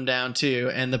hunting them down too,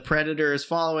 and the predator is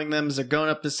following them as they're going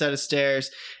up the set of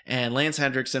stairs. And Lance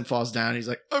Hendrickson falls down. He's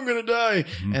like, "I'm gonna die,"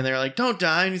 and they're like, "Don't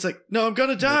die!" And he's like, "No, I'm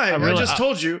gonna die. I just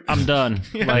told you. I'm done.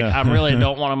 Like I really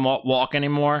don't want to walk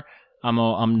anymore.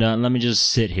 I'm done. Let me just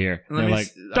sit here." They're like,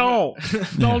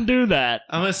 don't do that.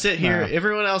 I'm gonna sit here.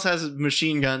 Everyone else has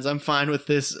machine guns. I'm fine with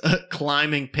this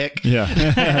climbing pick. Yeah.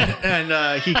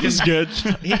 And he He's good.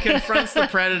 He confronts the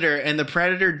predator, and the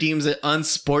predator deems it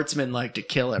unsportsmanlike to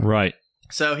kill him. Right.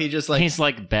 So he just like he's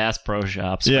like Bass Pro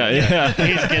Shops. Yeah.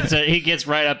 He gets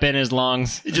right up in his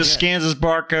lungs. He just scans his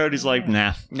barcode. He's like,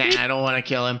 nah, I don't want to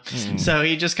kill him. So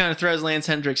he just kind of throws Lance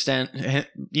Hendrickson.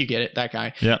 You get it, that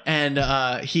guy. Yeah.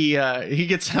 And he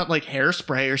gets out like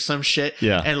hairspray or some shit.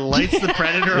 Yeah. And lights the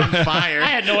predator on fire. I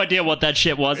had no idea what that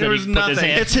shit was. There was nothing.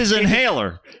 It's his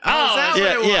inhaler. Oh, is that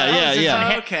what it was?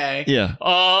 Yeah. Okay. Yeah.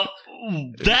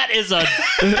 That is a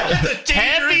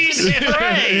heavy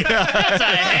spray. That's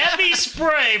a heavy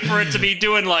spray for it to be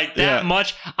doing like that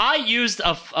much. I used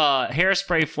a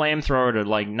hairspray flamethrower to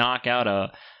like knock out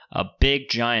a big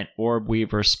giant orb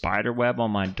weaver spider web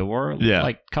on my door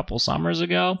like a couple summers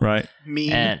ago. Right.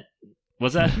 Mean. And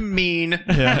was that mean?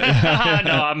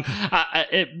 No,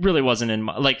 it really wasn't in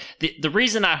my like the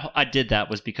reason I did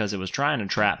that was because it was trying to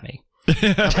trap me.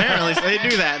 Apparently they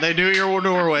do that. They do your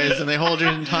doorways and they hold you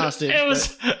in hostage. It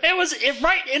was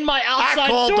right in my outside I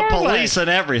called doorway. the police and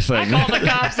everything. I called the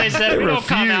cops. They said, we don't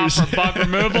come out for bug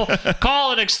removal.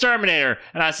 Call an exterminator.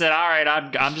 And I said, all right,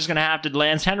 I'm just going to have to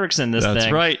Lance Hendrickson this thing.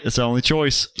 That's right. It's the only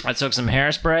choice. I took some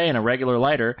hairspray and a regular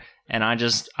lighter, and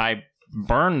I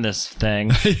burned this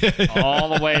thing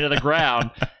all the way to the ground.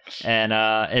 And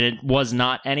it was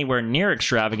not anywhere near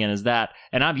extravagant as that.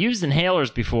 And I've used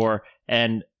inhalers before,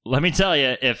 and let me tell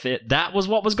you, if that was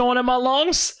what was going in my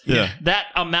lungs, that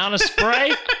amount of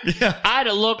spray, I'd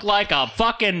have looked like a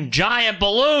fucking giant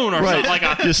balloon or something, like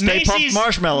a Stay Puft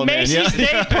Marshmallow Man. Macy's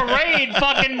Day Parade,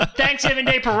 fucking Thanksgiving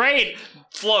Day Parade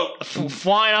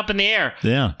flying up in the air.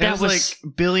 Yeah. That was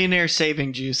like billionaire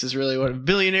saving juice is really what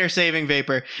billionaire saving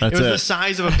vapor. That's it was the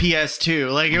size of a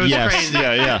PS2. Like it was crazy.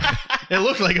 Yeah. It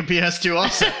looked like a PS2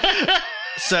 also.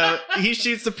 So he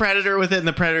shoots the predator with it, and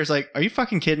the predator's like, "Are you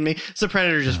fucking kidding me?" So the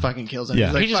predator just fucking kills him.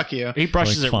 Yeah. He's like, "Fuck you." He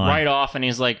brushes it fine. right off, and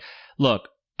he's like, "Look,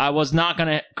 I was not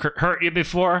gonna hurt you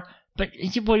before, but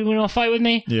you want to fight with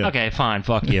me? Yeah. Okay, fine,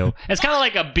 fuck you." It's kind of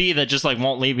like a bee that just like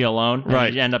won't leave you alone, and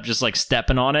Right. you end up just like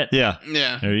stepping on it. Yeah.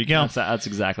 Yeah. There you go. That's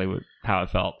exactly what how it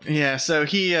felt. Yeah, so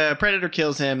he Predator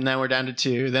kills him. Now we're down to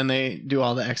 2. Then they do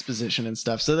all the exposition and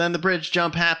stuff. So then the bridge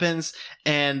jump happens,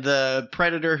 and the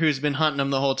Predator who's been hunting him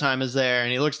the whole time is there.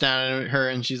 And he looks down at her,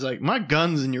 and she's like, "My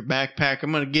gun's in your backpack.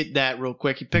 I'm gonna get that real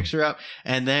quick." He picks her up,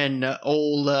 and then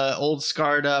old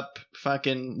scarred up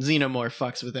fucking Xenomorph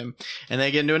fucks with him, and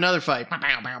they get into another fight. Bow,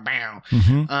 bow, bow.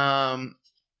 Mhm.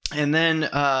 And then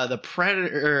the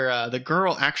Predator, the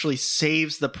girl actually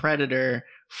saves the Predator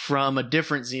from a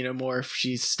different Xenomorph.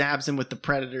 She stabs him with the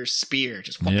Predator's spear.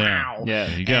 Just wow. Yeah,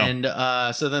 there you go.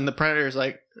 And so then the Predator's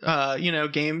like,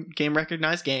 game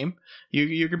recognized game.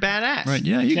 You're badass. Right,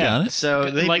 yeah, you got it. So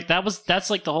they Like that's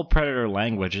like the whole Predator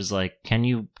language is like, can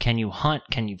you hunt,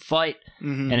 can you fight?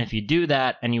 Mhm. And if you do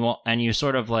that, and you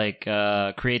sort of like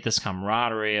create this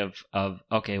camaraderie of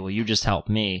okay, well, you just helped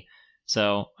me,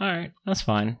 so all right, that's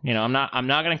fine. I'm not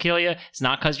gonna kill you. It's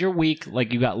not because you're weak,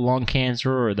 like you got lung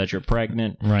cancer or that you're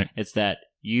pregnant. Right. It's that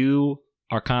you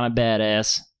are kind of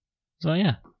badass. So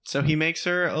yeah, So he makes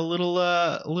her a little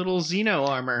Xeno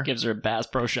armor. gives her a Bass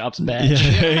Pro Shops badge.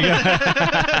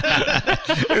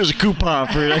 There's a coupon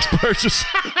for your next purchase.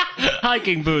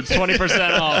 Hiking boots,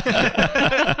 20% off.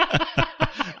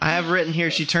 I have written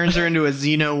here she turns her into a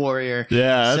Xeno warrior.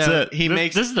 Yeah, that's So it. He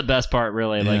makes This is the best part,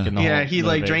 really. Like in the whole he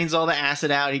like movie. drains all the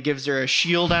acid out. He gives her a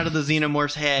shield out of the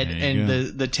Xenomorph's head, There you and go.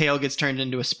 the tail gets turned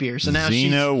into a spear. So now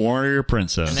Xeno Warrior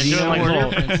Princess. And they're doing like a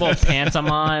Xeno little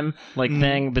pantomime like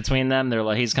thing between them. They're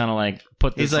like, he's kind of like,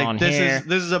 put this he's like, on this here.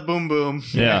 is a boom boom.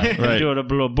 Yeah, right. Do it a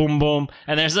little boom boom.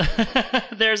 And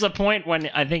there's a point when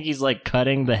I think he's like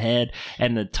cutting the head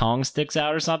and the tongue sticks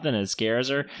out or something and it scares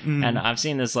her. Mm. And I've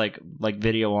seen this like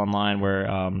video online where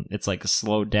it's like a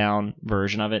slowed down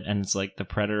version of it, and it's like the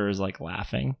Predator is like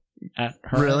laughing at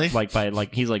her. Really? Like by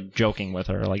like he's like joking with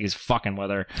her, like he's fucking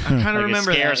with her. I kind of Like remember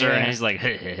it scares that, her, yeah. and he's like,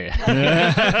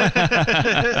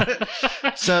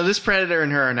 So this Predator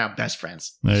and her are now best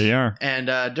friends. There you are.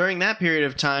 And during that period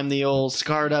of time, the old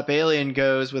scarred up alien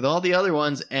goes with all the other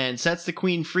ones and sets the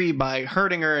queen free by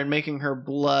hurting her and making her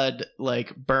blood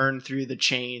like burn through the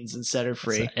chains and set her It's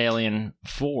free. an Alien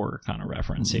 4 kind of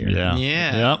reference here. Yeah.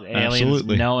 Yeah. Yep, Aliens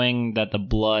absolutely. knowing that the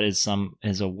blood is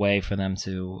a way for them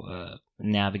to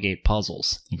navigate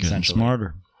puzzles. You're getting essentially.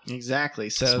 smarter.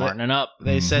 Exactly. So Smartening up,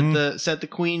 they Mhm. set the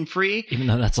queen free. even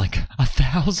though that's like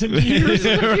 1,000 years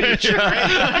in the future.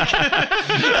 Yeah,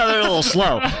 they're a little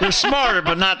slow. They're smarter,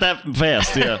 but not that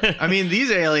fast. Yeah. I mean, these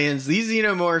aliens, these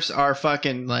xenomorphs are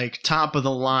fucking like top of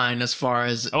the line as far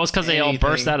as. Oh, it's because they all anything.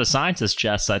 burst out of scientist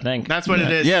chests, I think. That's what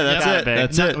it is. Yeah, that's Gotta it. be.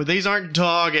 That's No, it. these aren't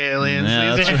dog aliens.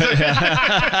 Yeah, These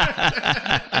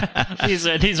that's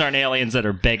are- these aren't aliens that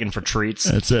are begging for treats.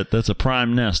 That's it. That's a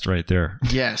prime nest right there.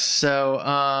 Yes. So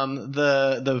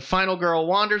the final girl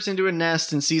wanders into a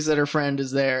nest and sees that her friend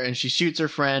is there, and she shoots her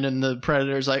friend, and the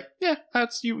Predator's like, "Yeah,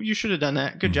 that's you. You should have done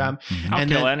that. Good job." I'll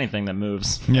And kill then anything that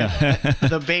moves. Yeah.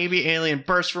 the baby alien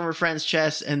bursts from her friend's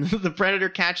chest, and the Predator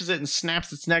catches it and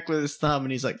snaps its neck with his thumb,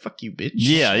 and he's like, "Fuck you, bitch."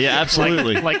 Yeah, yeah,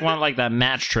 absolutely. like that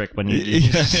match trick when you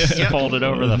Yeah, just yeah. fold it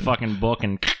over the fucking book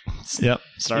and Yep.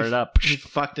 start it up. He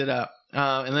fucked it up.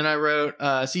 And then I wrote,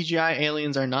 CGI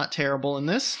aliens are not terrible in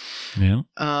this. Yeah.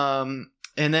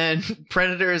 And then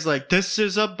Predator is like, "This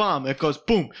is a bomb." It goes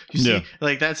boom. You see, Yeah.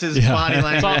 like that's his Yeah. body It's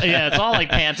language. it's all like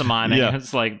pantomiming. Yeah.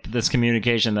 It's like this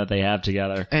communication that they have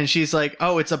together. And she's like,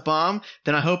 "Oh, it's a bomb.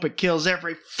 Then I hope it kills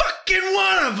every fucking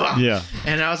one of them." Yeah.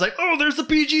 And I was like, "Oh, there's the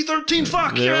PG-13.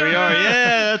 Fuck There we are.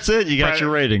 Yeah, that's it. You got Predator-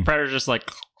 your rating. Predator's just like,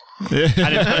 I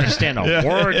didn't understand a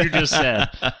word you just said.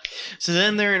 So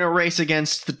then they're in a race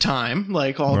against the time,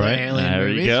 like all Right. the alien There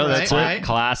you movies. go. Right? That's it. Right?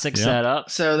 Classic Yeah. setup.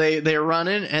 So they're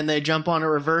running and they jump on a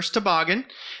reverse toboggan,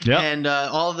 Yep. and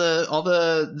all the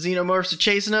xenomorphs are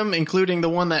chasing them, including the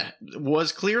one that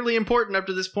was clearly important up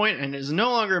to this point and is no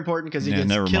longer important because he Yeah, gets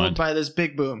never killed mind. by this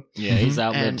big boom. Yeah, he's Mhm.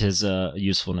 outlived And- his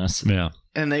usefulness. Yeah.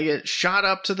 And they get shot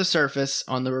up to the surface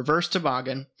on the reverse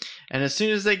toboggan. And as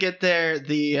soon as they get there,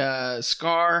 the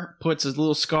Scar puts a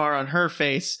little scar on her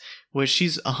face, which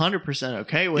she's 100%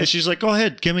 okay Yeah, with. she's like, go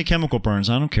ahead, give me chemical burns.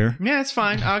 I don't care. Yeah, it's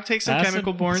fine. I'll take some Acid?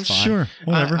 chemical burns. It's fine. Sure,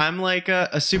 whatever. I'm like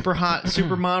a super hot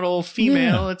supermodel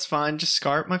female. It's fine. Just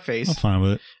scar up my face. I'm fine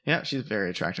with it. Yeah, she's a very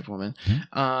attractive woman.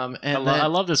 Yeah. And I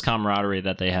love this camaraderie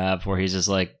that they have where he's just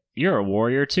like, you're a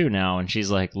warrior too now. And she's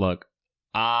like, look,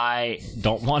 I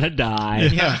don't want to die.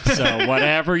 Yeah. So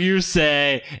whatever you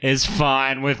say is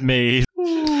fine with me.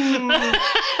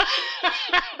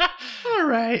 all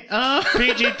right.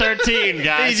 PG-13,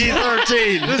 guys.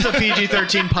 PG-13. This is a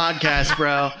PG-13 podcast,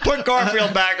 bro. Put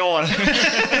Garfield back on.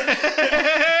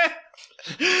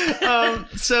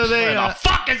 So they. Where the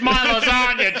fuck is my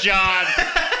lasagna, John?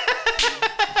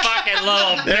 Fucking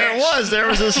little bitch. There it was. There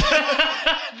was this.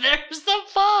 There's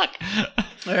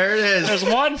There it is. There's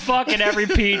one fuck in every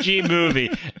PG movie.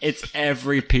 It's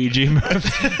every PG movie.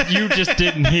 You just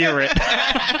didn't hear it.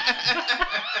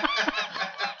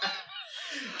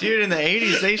 Dude, in the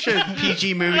 80s, they showed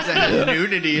PG movies that had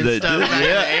nudity and stuff. Back in the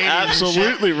 80s and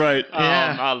absolutely right.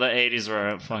 Yeah. The 80s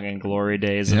were fucking glory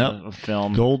days Yep. of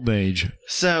film. Gold age.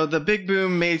 So the big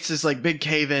boom makes this like big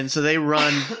cave in, so they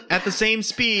run at the same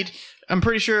speed. I'm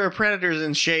pretty sure a predator's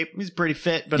in shape. He's pretty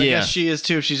fit, but I Yeah. guess she is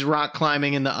too. She's rock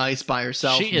climbing in the ice by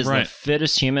herself. She is Right. the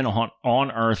fittest human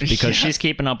on Earth because she's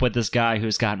keeping up with this guy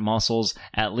who's got muscles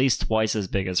at least twice as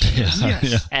big as hers.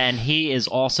 Yes. And he is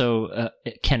also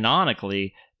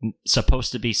canonically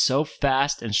supposed to be so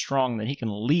fast and strong that he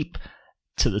can leap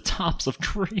to the tops of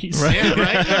trees. Right. Yeah,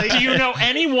 right? Like- Do you know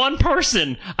any one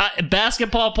person,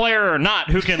 basketball player or not,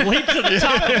 who can leap to the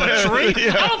top of a tree?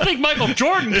 I don't think Michael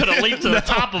Jordan could have leaped to the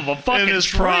top of a fucking In his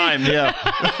tree. prime, yeah.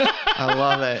 I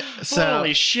love it. So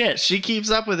Holy shit. she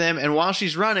keeps up with him, and while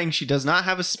she's running, she does not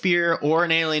have a spear or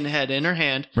an alien head in her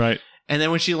hand. Right. And then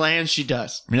when she lands, she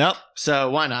does. Yep. So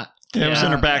why not? Yeah, it was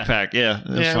in her Yeah. backpack. Yeah.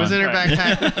 Yeah, it was in her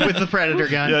backpack with the predator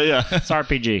gun. Yeah. It's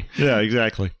RPG. Yeah,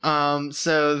 exactly.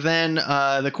 So then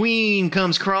the queen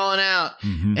comes crawling out,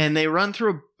 and they run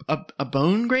through a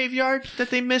bone graveyard that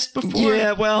they missed before.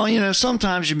 Yeah, well,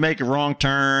 sometimes you make a wrong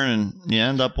turn and you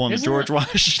end up on Isn't the George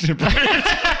Washington Bridge.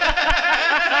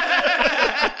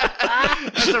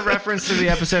 That's a reference to the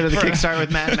episode of the Kickstart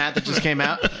with Matt that just came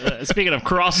out. Speaking of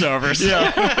crossovers,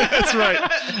 Yeah, that's right.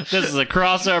 this is a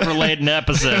crossover laden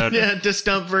episode. Yeah,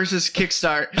 Distump versus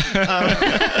Kickstart.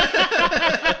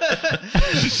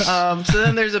 So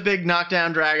then there's a big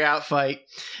knockdown, drag out fight,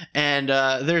 and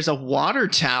there's a water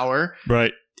tower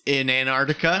Right. in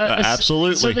Antarctica.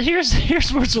 Absolutely. So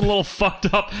here's where it's a little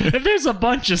fucked up. If there's a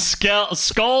bunch of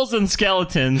skulls and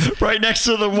skeletons right next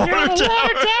to the you're water in a tower.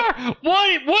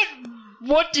 water tower,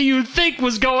 what do you think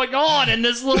was going on in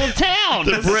this little town?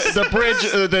 The bridge,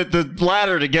 the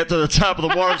ladder to get to the top of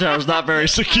the water tower is not very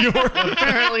secure.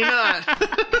 Apparently not.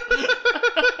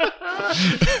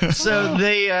 So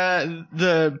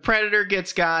the predator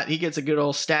gets got. He gets a good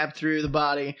old stab through the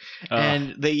body,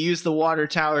 and they use the water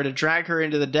tower to drag her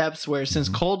into the depths. Where since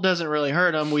cold doesn't really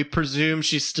hurt him, we presume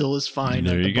she still is fine.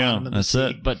 There at the you go. bottom of the That's sea.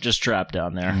 it. But just trapped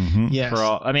down there. Yes. For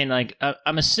all, I mean, like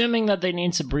I'm assuming that they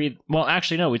need to breathe. Well,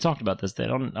 actually, no. We talked about this. I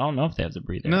don't know if they have to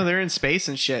breathe. No, they're in space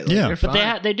and shit. Like, Yeah. they're but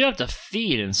fine. they do have to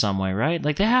feed in some way, right?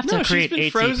 Like they have to No, create she's been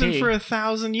ATP. frozen for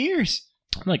 1,000 years.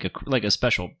 like a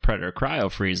special predator cryo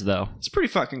freeze though. It's pretty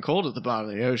fucking cold at the bottom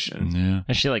of the ocean. Yeah.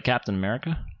 Is she like Captain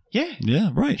America? Yeah.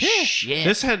 Yeah, right. Shit.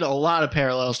 This had a lot of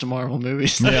parallels to Marvel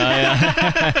movies.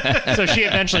 Yeah. So she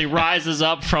eventually rises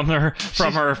up from her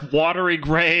watery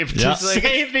grave to Yeah.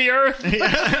 save the Earth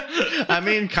I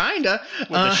mean, kinda.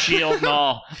 with a shield and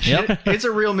all. Yep. It's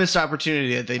a real missed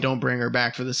opportunity that they don't bring her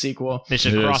back for the sequel. They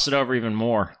should It cross is. it over even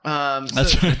more.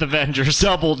 That's With Avengers.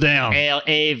 double down.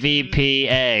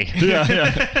 AVPA.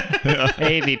 Yeah.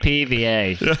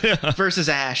 AVPVA. versus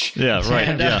Ash. Yeah, right.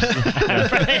 And, Yeah.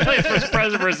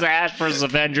 President versus Ash versus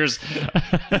Avengers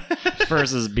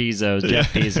versus Bezos,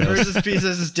 Jeff Bezos. Versus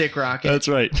Bezos' Dick Rocket. That's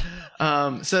right.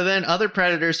 So then other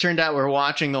predators turned out were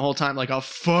watching the whole time, like a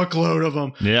fuckload of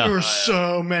them. Yeah. There were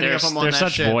so many They're of them on they're that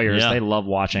such ship. voyeurs. Yeah. They love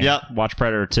watching. Yep. Watch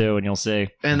Predator 2 and you'll see.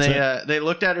 And That's they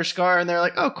looked at her scar and they're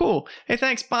like, "Oh, cool. Hey,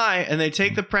 thanks. Bye." And they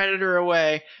take the predator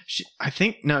away. She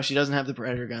doesn't have the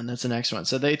predator gun. That's the next one.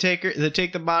 So they take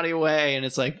the body away, and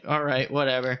it's like, all right,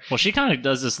 whatever. Well, she kind of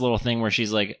does this little thing where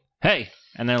she's like, "Hey,"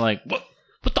 and they're like, "What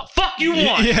the fuck you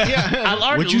want?" Yeah. I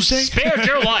already What'd you say? spared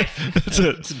your life. That's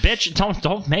it. Bitch,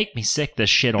 don't make me sick this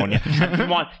shit on you.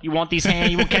 You want these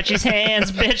hands? You want to catch these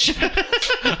hands, bitch?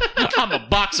 I'm a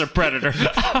boxer predator.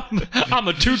 I'm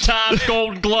a 2-time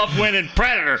Gold Glove winning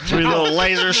predator. 3 little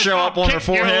lasers show up on her Kick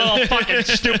your forehead. little fucking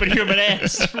stupid human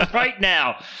ass right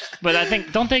now. But I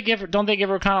think don't they give her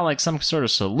kind of like some sort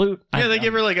of salute? Yeah, they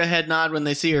give her like a head nod when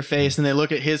they see her face, and they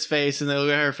look at his face, and they look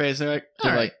at her face, and they're like,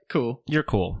 all right, cool. You're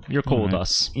cool. You're cool with All right.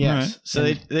 us. Yes. Alright.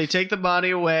 So they take the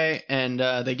body away, and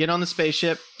they get on the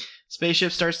spaceship.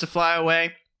 Spaceship starts to fly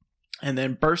away, and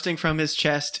then bursting from his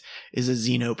chest is a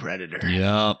xenopredator.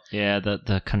 Yeah. Yeah,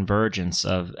 the convergence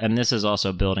of, and this is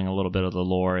also building a little bit of the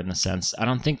lore in the sense, I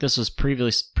don't think this was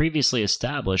previously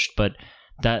established, but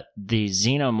that the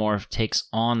xenomorph takes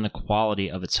on the quality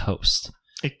of its host.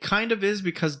 It kind of is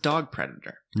because dog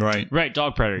predator. Right. Right,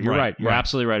 dog predator. You're Right, right. You're right.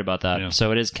 absolutely right about that. Yeah.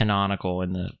 So it is canonical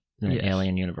in the Yes.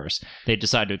 Alien universe. They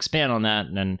decided to expand on that,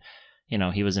 and then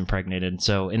he was impregnated.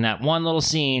 So in that one little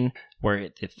scene where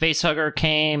the facehugger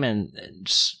came and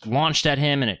just launched at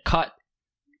him, and it cut.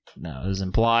 Now it was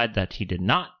implied that he did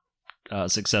not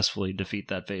successfully defeat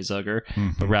that facehugger,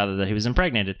 but rather that he was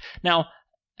impregnated. Now,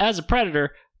 as a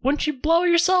Predator, wouldn't you blow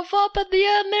yourself up at the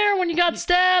end there when you got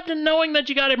stabbed and knowing that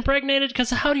you got impregnated? Because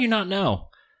how do you not know?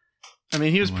 I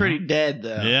mean, he was pretty dead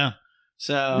though. Yeah.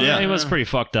 So Yeah. He was pretty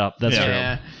fucked up. That's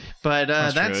yeah. true. But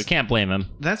That's true. that's Can't blame him.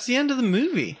 that's the end of the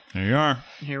movie. There you are.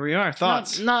 Here we are.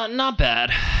 Thoughts? Not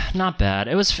bad. Not bad.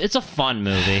 It's a fun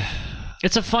movie.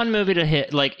 It's a fun movie to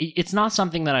hit. Like, it's not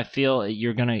something that I feel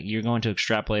you're going to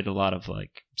extrapolate a lot of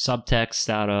like subtext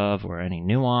out of, or any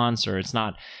nuance, or it's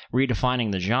not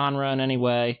redefining the genre in any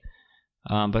way.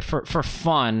 But for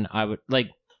fun, I would like,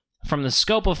 from the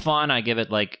scope of fun, I give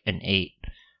it like an 8.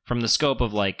 From the scope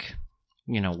of like,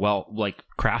 like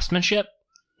craftsmanship,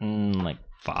 like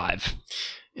 5.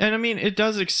 And I mean, it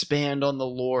does expand on the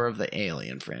lore of the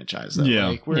Alien franchise. Though.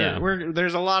 Yeah. Like,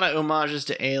 there's a lot of homages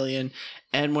to Alien.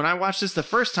 And when I watched this the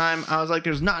first time, I was like,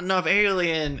 there's not enough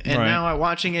Alien. And Right. now I'm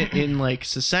watching it in like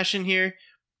succession here.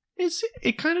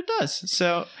 It kind of does.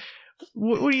 So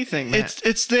what do you think, Matt?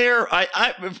 It's there.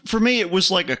 For me, it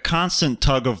was like a constant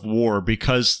tug of war,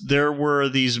 because there were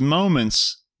these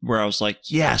moments where I was like,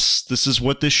 yes, this is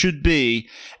what this should be.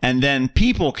 And then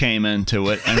people came into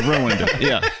it and ruined it.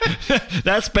 Yeah.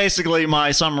 That's basically my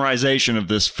summarization of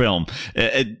this film.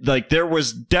 Like, there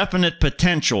was definite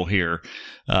potential here.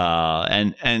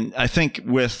 And I think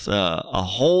with a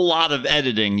whole lot of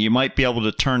editing, you might be able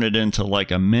to turn it into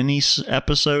like a mini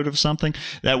episode of something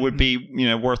that would be,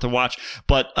 worth a watch.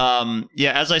 But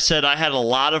yeah, as I said, I had a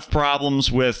lot of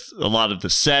problems with a lot of the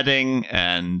setting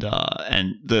and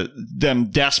them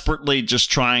desperately just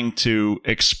trying to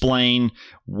explain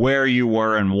where you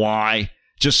were and why,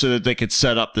 just so that they could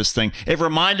set up this thing. It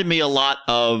reminded me a lot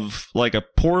of like a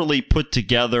poorly put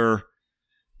together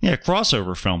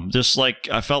crossover film. Just like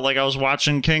I felt like I was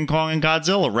watching King Kong and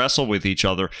Godzilla wrestle with each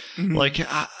other. Mhm. Like,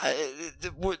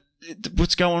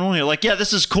 what's going on here? Like, yeah,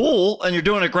 this is cool, and you're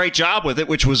doing a great job with it,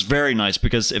 which was very nice,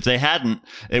 because if they hadn't,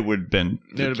 it would have been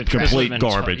complete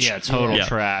garbage. Total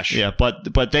trash. Yeah,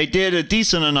 but they did a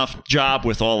decent enough job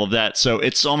with all of that, so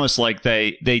it's almost like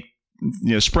they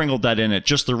sprinkled that in at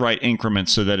just the right increment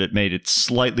so that it made it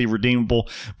slightly redeemable.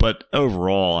 But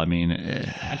overall, I mean,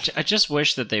 I just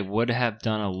wish that they would have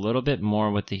done a little bit more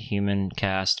with the human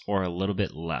cast, or a little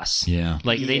bit less. yeah,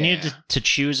 Like, they needed to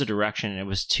choose a direction, and it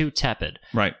was too tepid.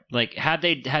 right. Like, had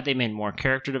they made more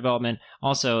character development,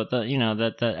 also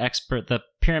the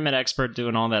pyramid expert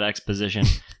doing all that exposition,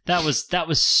 that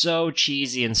was so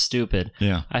cheesy and stupid.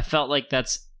 Yeah, I felt like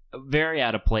that's very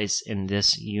out of place in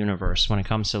this universe when it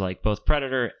comes to like both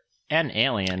Predator and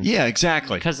Alien. yeah,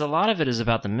 exactly. Because a lot of it is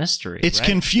about the mystery. It's right?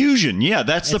 confusion. Yeah,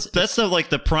 that's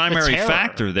the primary terror.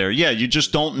 factor there. Yeah, you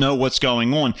just don't know what's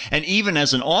going on. And even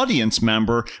as an audience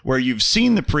member, where you've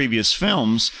seen the previous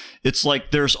films, it's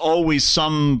like there's always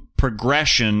some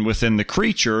progression within the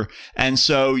creature, and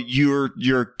so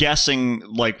you're guessing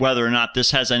like whether or not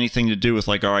this has anything to do with,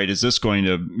 like, all right, is this going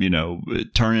to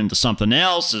turn into something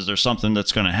else? Is there something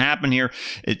that's going to happen here?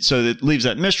 So it leaves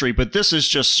that mystery. But this is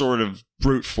just sort of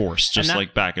brute force, just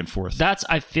like back and forth. That's,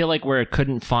 I feel like, where it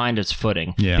couldn't find its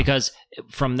footing. Yeah. Because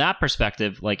from that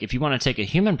perspective, like, if you want to take a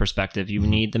human perspective, you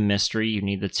need the mystery, you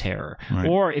need the terror. Right.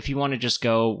 Or if you want to just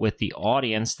go with the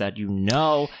audience that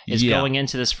is going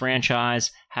into this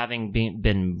franchise, having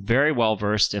been very well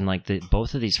versed in like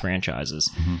both of these franchises,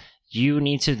 you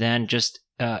need to then just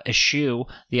eschew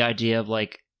the idea of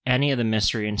like any of the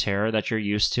mystery and terror that you're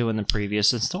used to in the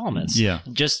previous installments. Yeah.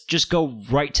 Just go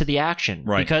right to the action.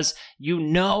 Right. Because you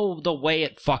know the way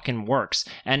it fucking works.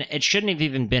 And it shouldn't have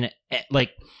even been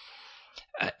like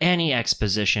any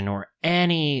exposition or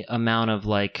any amount of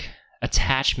like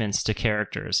attachments to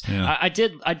characters. Yeah. I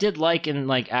did like in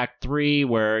like Act 3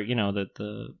 where,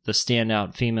 the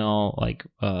standout female like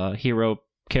hero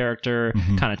character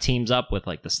kind of teams up with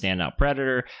like the standout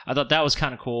Predator. I thought that was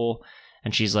kind of cool.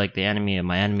 And she's like, the enemy of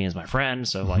my enemy is my friend.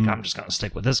 So, like, I'm just going to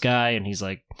stick with this guy. And he's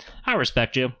like, I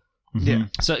respect you. Yeah.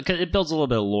 So it builds a little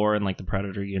bit of lore in, like, the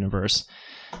Predator universe.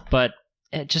 But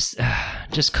it just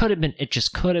could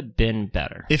have been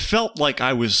better. It felt like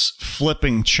I was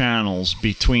flipping channels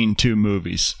between two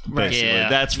movies, basically. Yeah.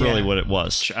 That's really what it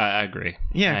was. I agree.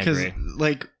 Yeah, I because agree.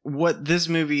 like what this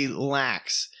movie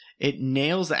lacks, it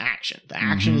nails the action. The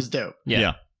action is dope.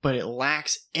 Yeah. But it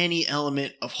lacks any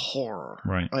element of horror.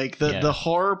 Right. Like the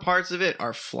horror parts of it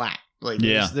are flat. Like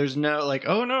there's no like,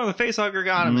 oh no, the facehugger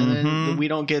got him, and then we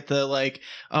don't get the like,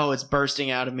 oh, it's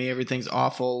bursting out of me, everything's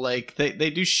awful. Like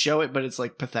they do show it, but it's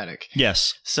like pathetic.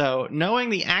 Yes. So knowing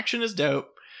the action is dope,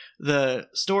 the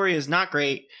story is not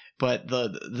great, but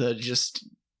the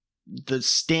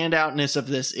standoutness of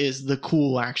this is the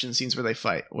cool action scenes where they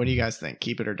fight. What do you guys think?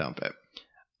 Keep it or dump it?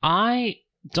 I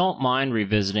don't mind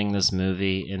revisiting this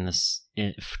movie in this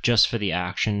just for the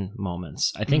action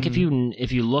moments. I think if you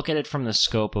look at it from the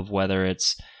scope of whether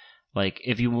it's like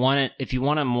if you want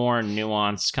a more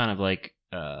nuanced kind of like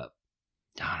I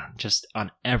don't know, just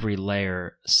on every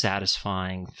layer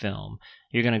satisfying film,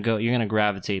 you're gonna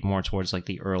gravitate more towards like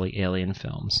the early Alien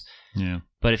films. Yeah.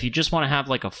 But if you just want to have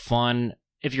like a fun,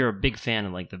 if you're a big fan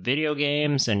of like the video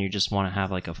games and you just want to have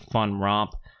like a fun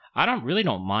romp, I don't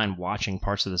mind watching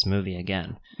parts of this movie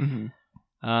again. Mm-hmm.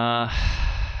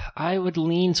 I would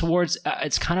lean towards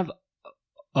it's kind of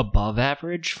above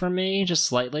average for me, just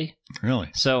slightly. Really?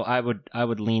 So I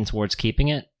would lean towards keeping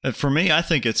it. For me, I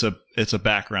think it's a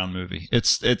background movie.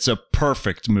 It's a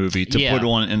perfect movie to Yeah. put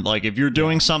on, and like if you're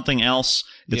doing something else,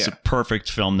 it's Yeah. a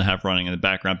perfect film to have running in the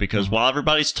background because while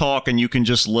everybody's talking, you can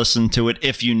just listen to it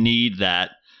if you need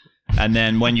that. And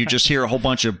then when you just hear a whole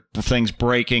bunch of things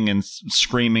breaking and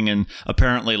screaming and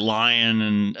apparently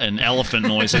lion and elephant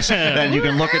noises, then you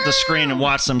can look at the screen and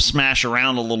watch them smash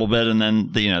around a little bit, and then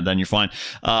then you're fine.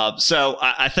 So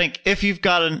I think if you've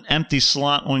got an empty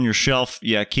slot on your shelf,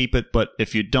 yeah, keep it. But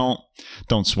if you don't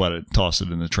sweat it. Toss it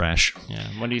in the trash. Yeah.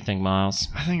 What do you think, Miles?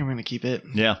 I think I'm going to keep it.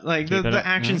 Yeah. Like Keep it the up.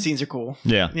 action scenes are cool.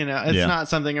 Yeah. You know, it's Yeah. not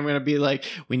something I'm going to be like,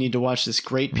 we need to watch this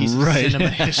great piece of Right. cinema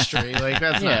history. Like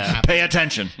that's not Yeah. happening. Pay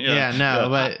attention. Yeah, no,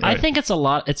 but I think it's a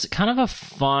lot. It's kind of a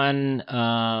fun.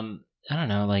 I don't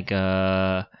know, like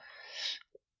a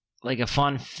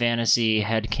fun fantasy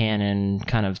headcanon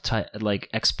kind of like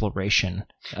exploration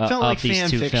Felt of like these fan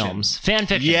two fiction. films. Fan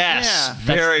fiction. Yes. Yeah.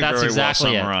 Very, that's very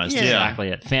exactly well summarized. Yeah. Yeah. Exactly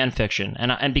it. Fan fiction,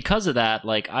 and because of that,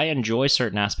 like I enjoy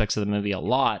certain aspects of the movie a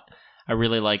lot. I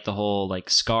really like the whole like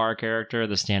Scar character,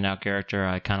 the standout character.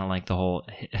 I kind of like the whole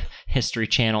History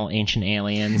Channel Ancient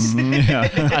Aliens.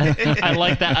 I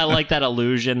like that. I like that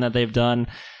illusion that they've done.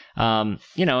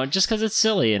 Just because it's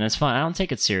silly and it's fun. I don't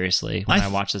take it seriously when I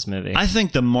watch this movie. I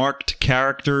think the marked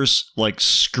characters like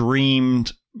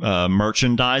screamed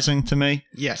merchandising to me.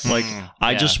 yes. Like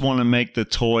I yeah. just want to make the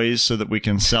toys so that we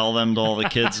can sell them to all the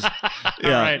kids.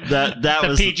 Yeah, Right. that the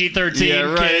was PG-13 Yeah,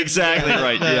 right. kids. Exactly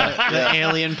right. the, Yeah. the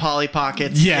alien Polly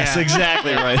Pockets. Yes, Yeah.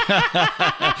 exactly right.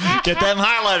 Get them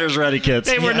highlighters ready, kids.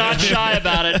 They were not shy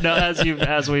about it, no,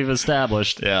 as we've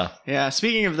established. Yeah. Yeah,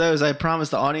 speaking of those, I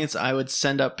promised the audience I would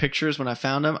send up pictures when I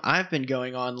found them. I've been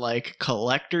going on like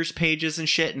collectors pages and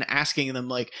shit and asking them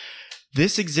like,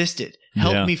 this existed.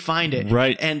 Help Yeah. me find it.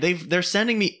 Right. And they're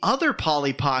sending me other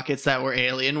Polly Pockets that were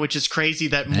alien, which is crazy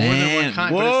that more than Man, one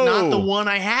kind, but it's not the whoa. one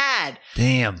I had.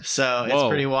 Damn. So it's Whoa.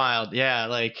 pretty wild. Yeah,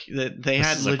 like they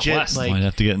had is a legit quest. like Might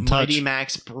have to get in touch. Mighty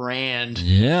Max brand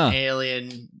Yeah.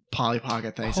 alien Polly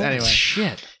Pocket things. Holy Anyway,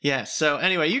 shit. yeah. So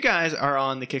anyway, you guys are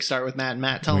on the Kickstarter with Matt and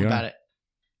Matt. Tell We them are. about it.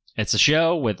 It's a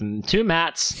show with two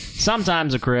Matts,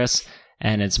 sometimes a Chris,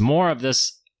 and it's more of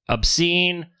this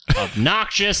obscene,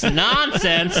 obnoxious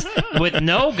nonsense with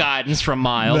no guidance from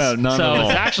Miles. No, none so at all.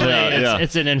 it's actually Yeah.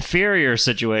 it's an inferior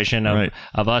situation of, Right.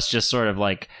 of us just sort of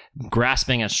like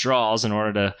grasping at straws in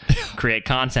order to create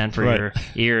content for Right. your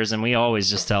ears, and we always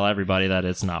just tell everybody that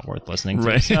it's not worth listening to.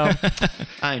 Right. So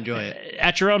I enjoy it.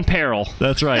 at your own peril.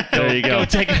 That's right. There you go. Go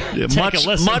take Yeah, a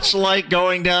listen. much like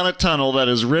going down a tunnel that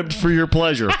is ribbed for your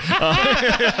pleasure.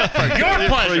 For your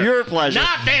pleasure. For your pleasure.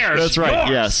 Not theirs. That's right. Yours.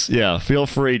 Yes. Yeah. Feel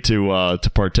free to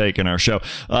partake in our show.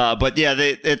 But yeah,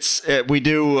 we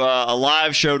do a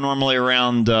live show normally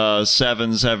around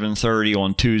 7:30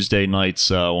 on Tuesday nights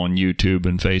on YouTube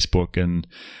and Facebook and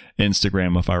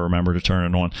Instagram if I remember to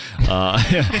turn it on.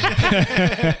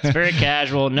 It's very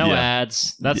casual, no Yeah.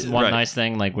 ads. That's one Right. nice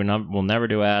thing. Like we'll never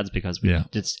do ads because Yeah.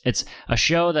 it's a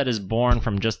show that is born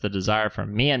from just the desire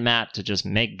from me and Matt to just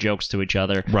make jokes to each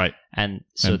other, Right. and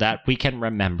so that we can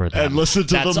remember them And listen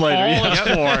to That's them later. all Yeah. it's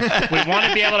for. We want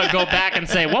to be able to go back and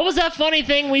say, "What was that funny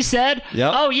thing we said?"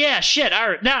 Yep. Oh yeah, shit.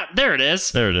 Now there it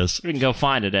is. There it is. We can go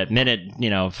find it at minute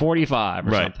 45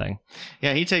 or Right. something.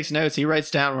 Yeah, he takes notes. He writes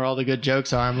down where all the good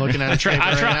jokes are. I'm looking at his paper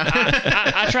I right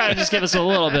now. I try to just give us a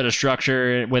little bit of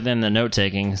structure within the note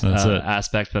taking That's it.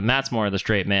 aspect, but Matt's more of the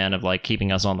straight man of like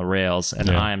keeping us on the rails, and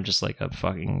Yeah. I am just like a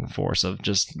fucking force of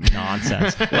just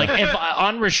nonsense. Like if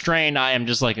unrestrained, I am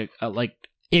just like like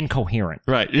incoherent.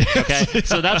 Right. Okay,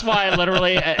 so that's why I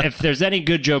literally, if there's any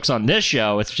good jokes on this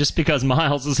show, it's just because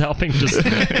Miles is helping just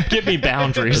give me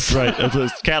boundaries. That's right.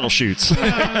 It's cattle shoots.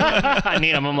 I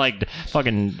need them. I'm like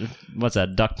fucking, what's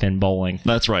that, duck pin bowling?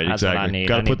 That's right. That's what I Exactly. need.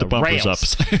 Got I to need put the the bumpers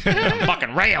rails. up.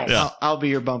 Fucking rails. Yeah. I'll be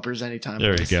your bumpers anytime.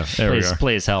 There you please. go. There we Please, are.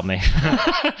 please help me.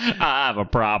 I have a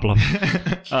problem.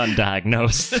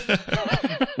 Undiagnosed.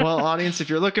 Well, audience, if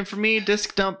you're looking for me,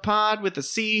 Disc Dump Pod with a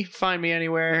C, find me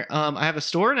anywhere. I have a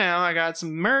store now. I got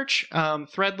some merch.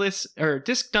 Threadless or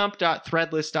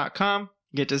discdump.threadless.com.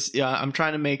 Get to. I'm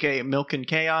trying to make a Milk and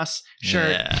Chaos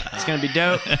shirt. Yeah. It's gonna be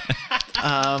dope.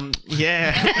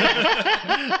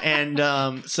 Yeah. And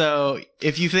so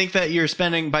if you think that you're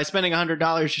spending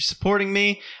 $100, you're supporting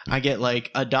me, I get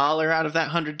like $1 out of that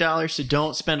 $100. So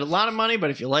don't spend a lot of money, but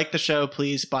if you like the show,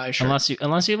 please buy a shirt. Unless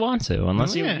you want to,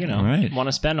 Right. want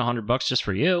to spend $100 just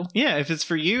for you. Yeah, if it's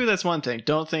for you, that's one thing.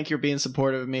 Don't think you're being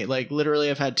supportive of me. Like literally,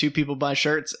 I've had 2 people buy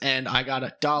shirts, and I got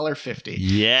 $1.50.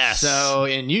 Yes. So,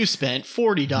 and you spent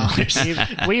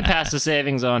 $40. We pass the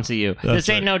savings on to you. This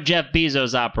ain't no Jeff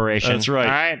Bezos operation. That's right.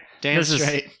 All right. Damn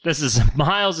straight. This is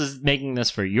Miles is making this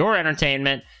for your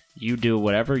entertainment. You do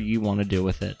whatever you want to do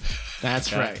with it.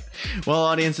 That's right. Well,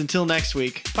 audience, until next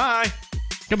week. Bye.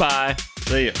 Goodbye.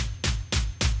 See ya.